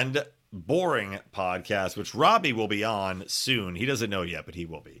 and boring podcast, which Robbie will be on soon. He doesn't know yet, but he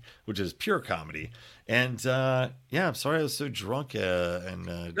will be, which is pure comedy. And I'm sorry I was so drunk and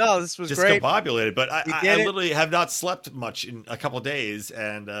no, this was great. Discombobulated, but I literally have not slept much in a couple of days,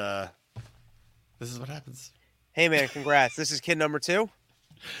 and this is what happens. Hey man, congrats. This is kid number 2.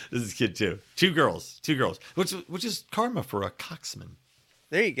 This is kid 2. Two girls, which is karma for a coxman.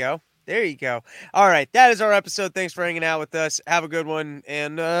 There you go. All right, that is our episode. Thanks for hanging out with us. Have a good one,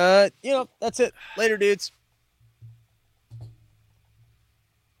 and that's it. Later, dudes.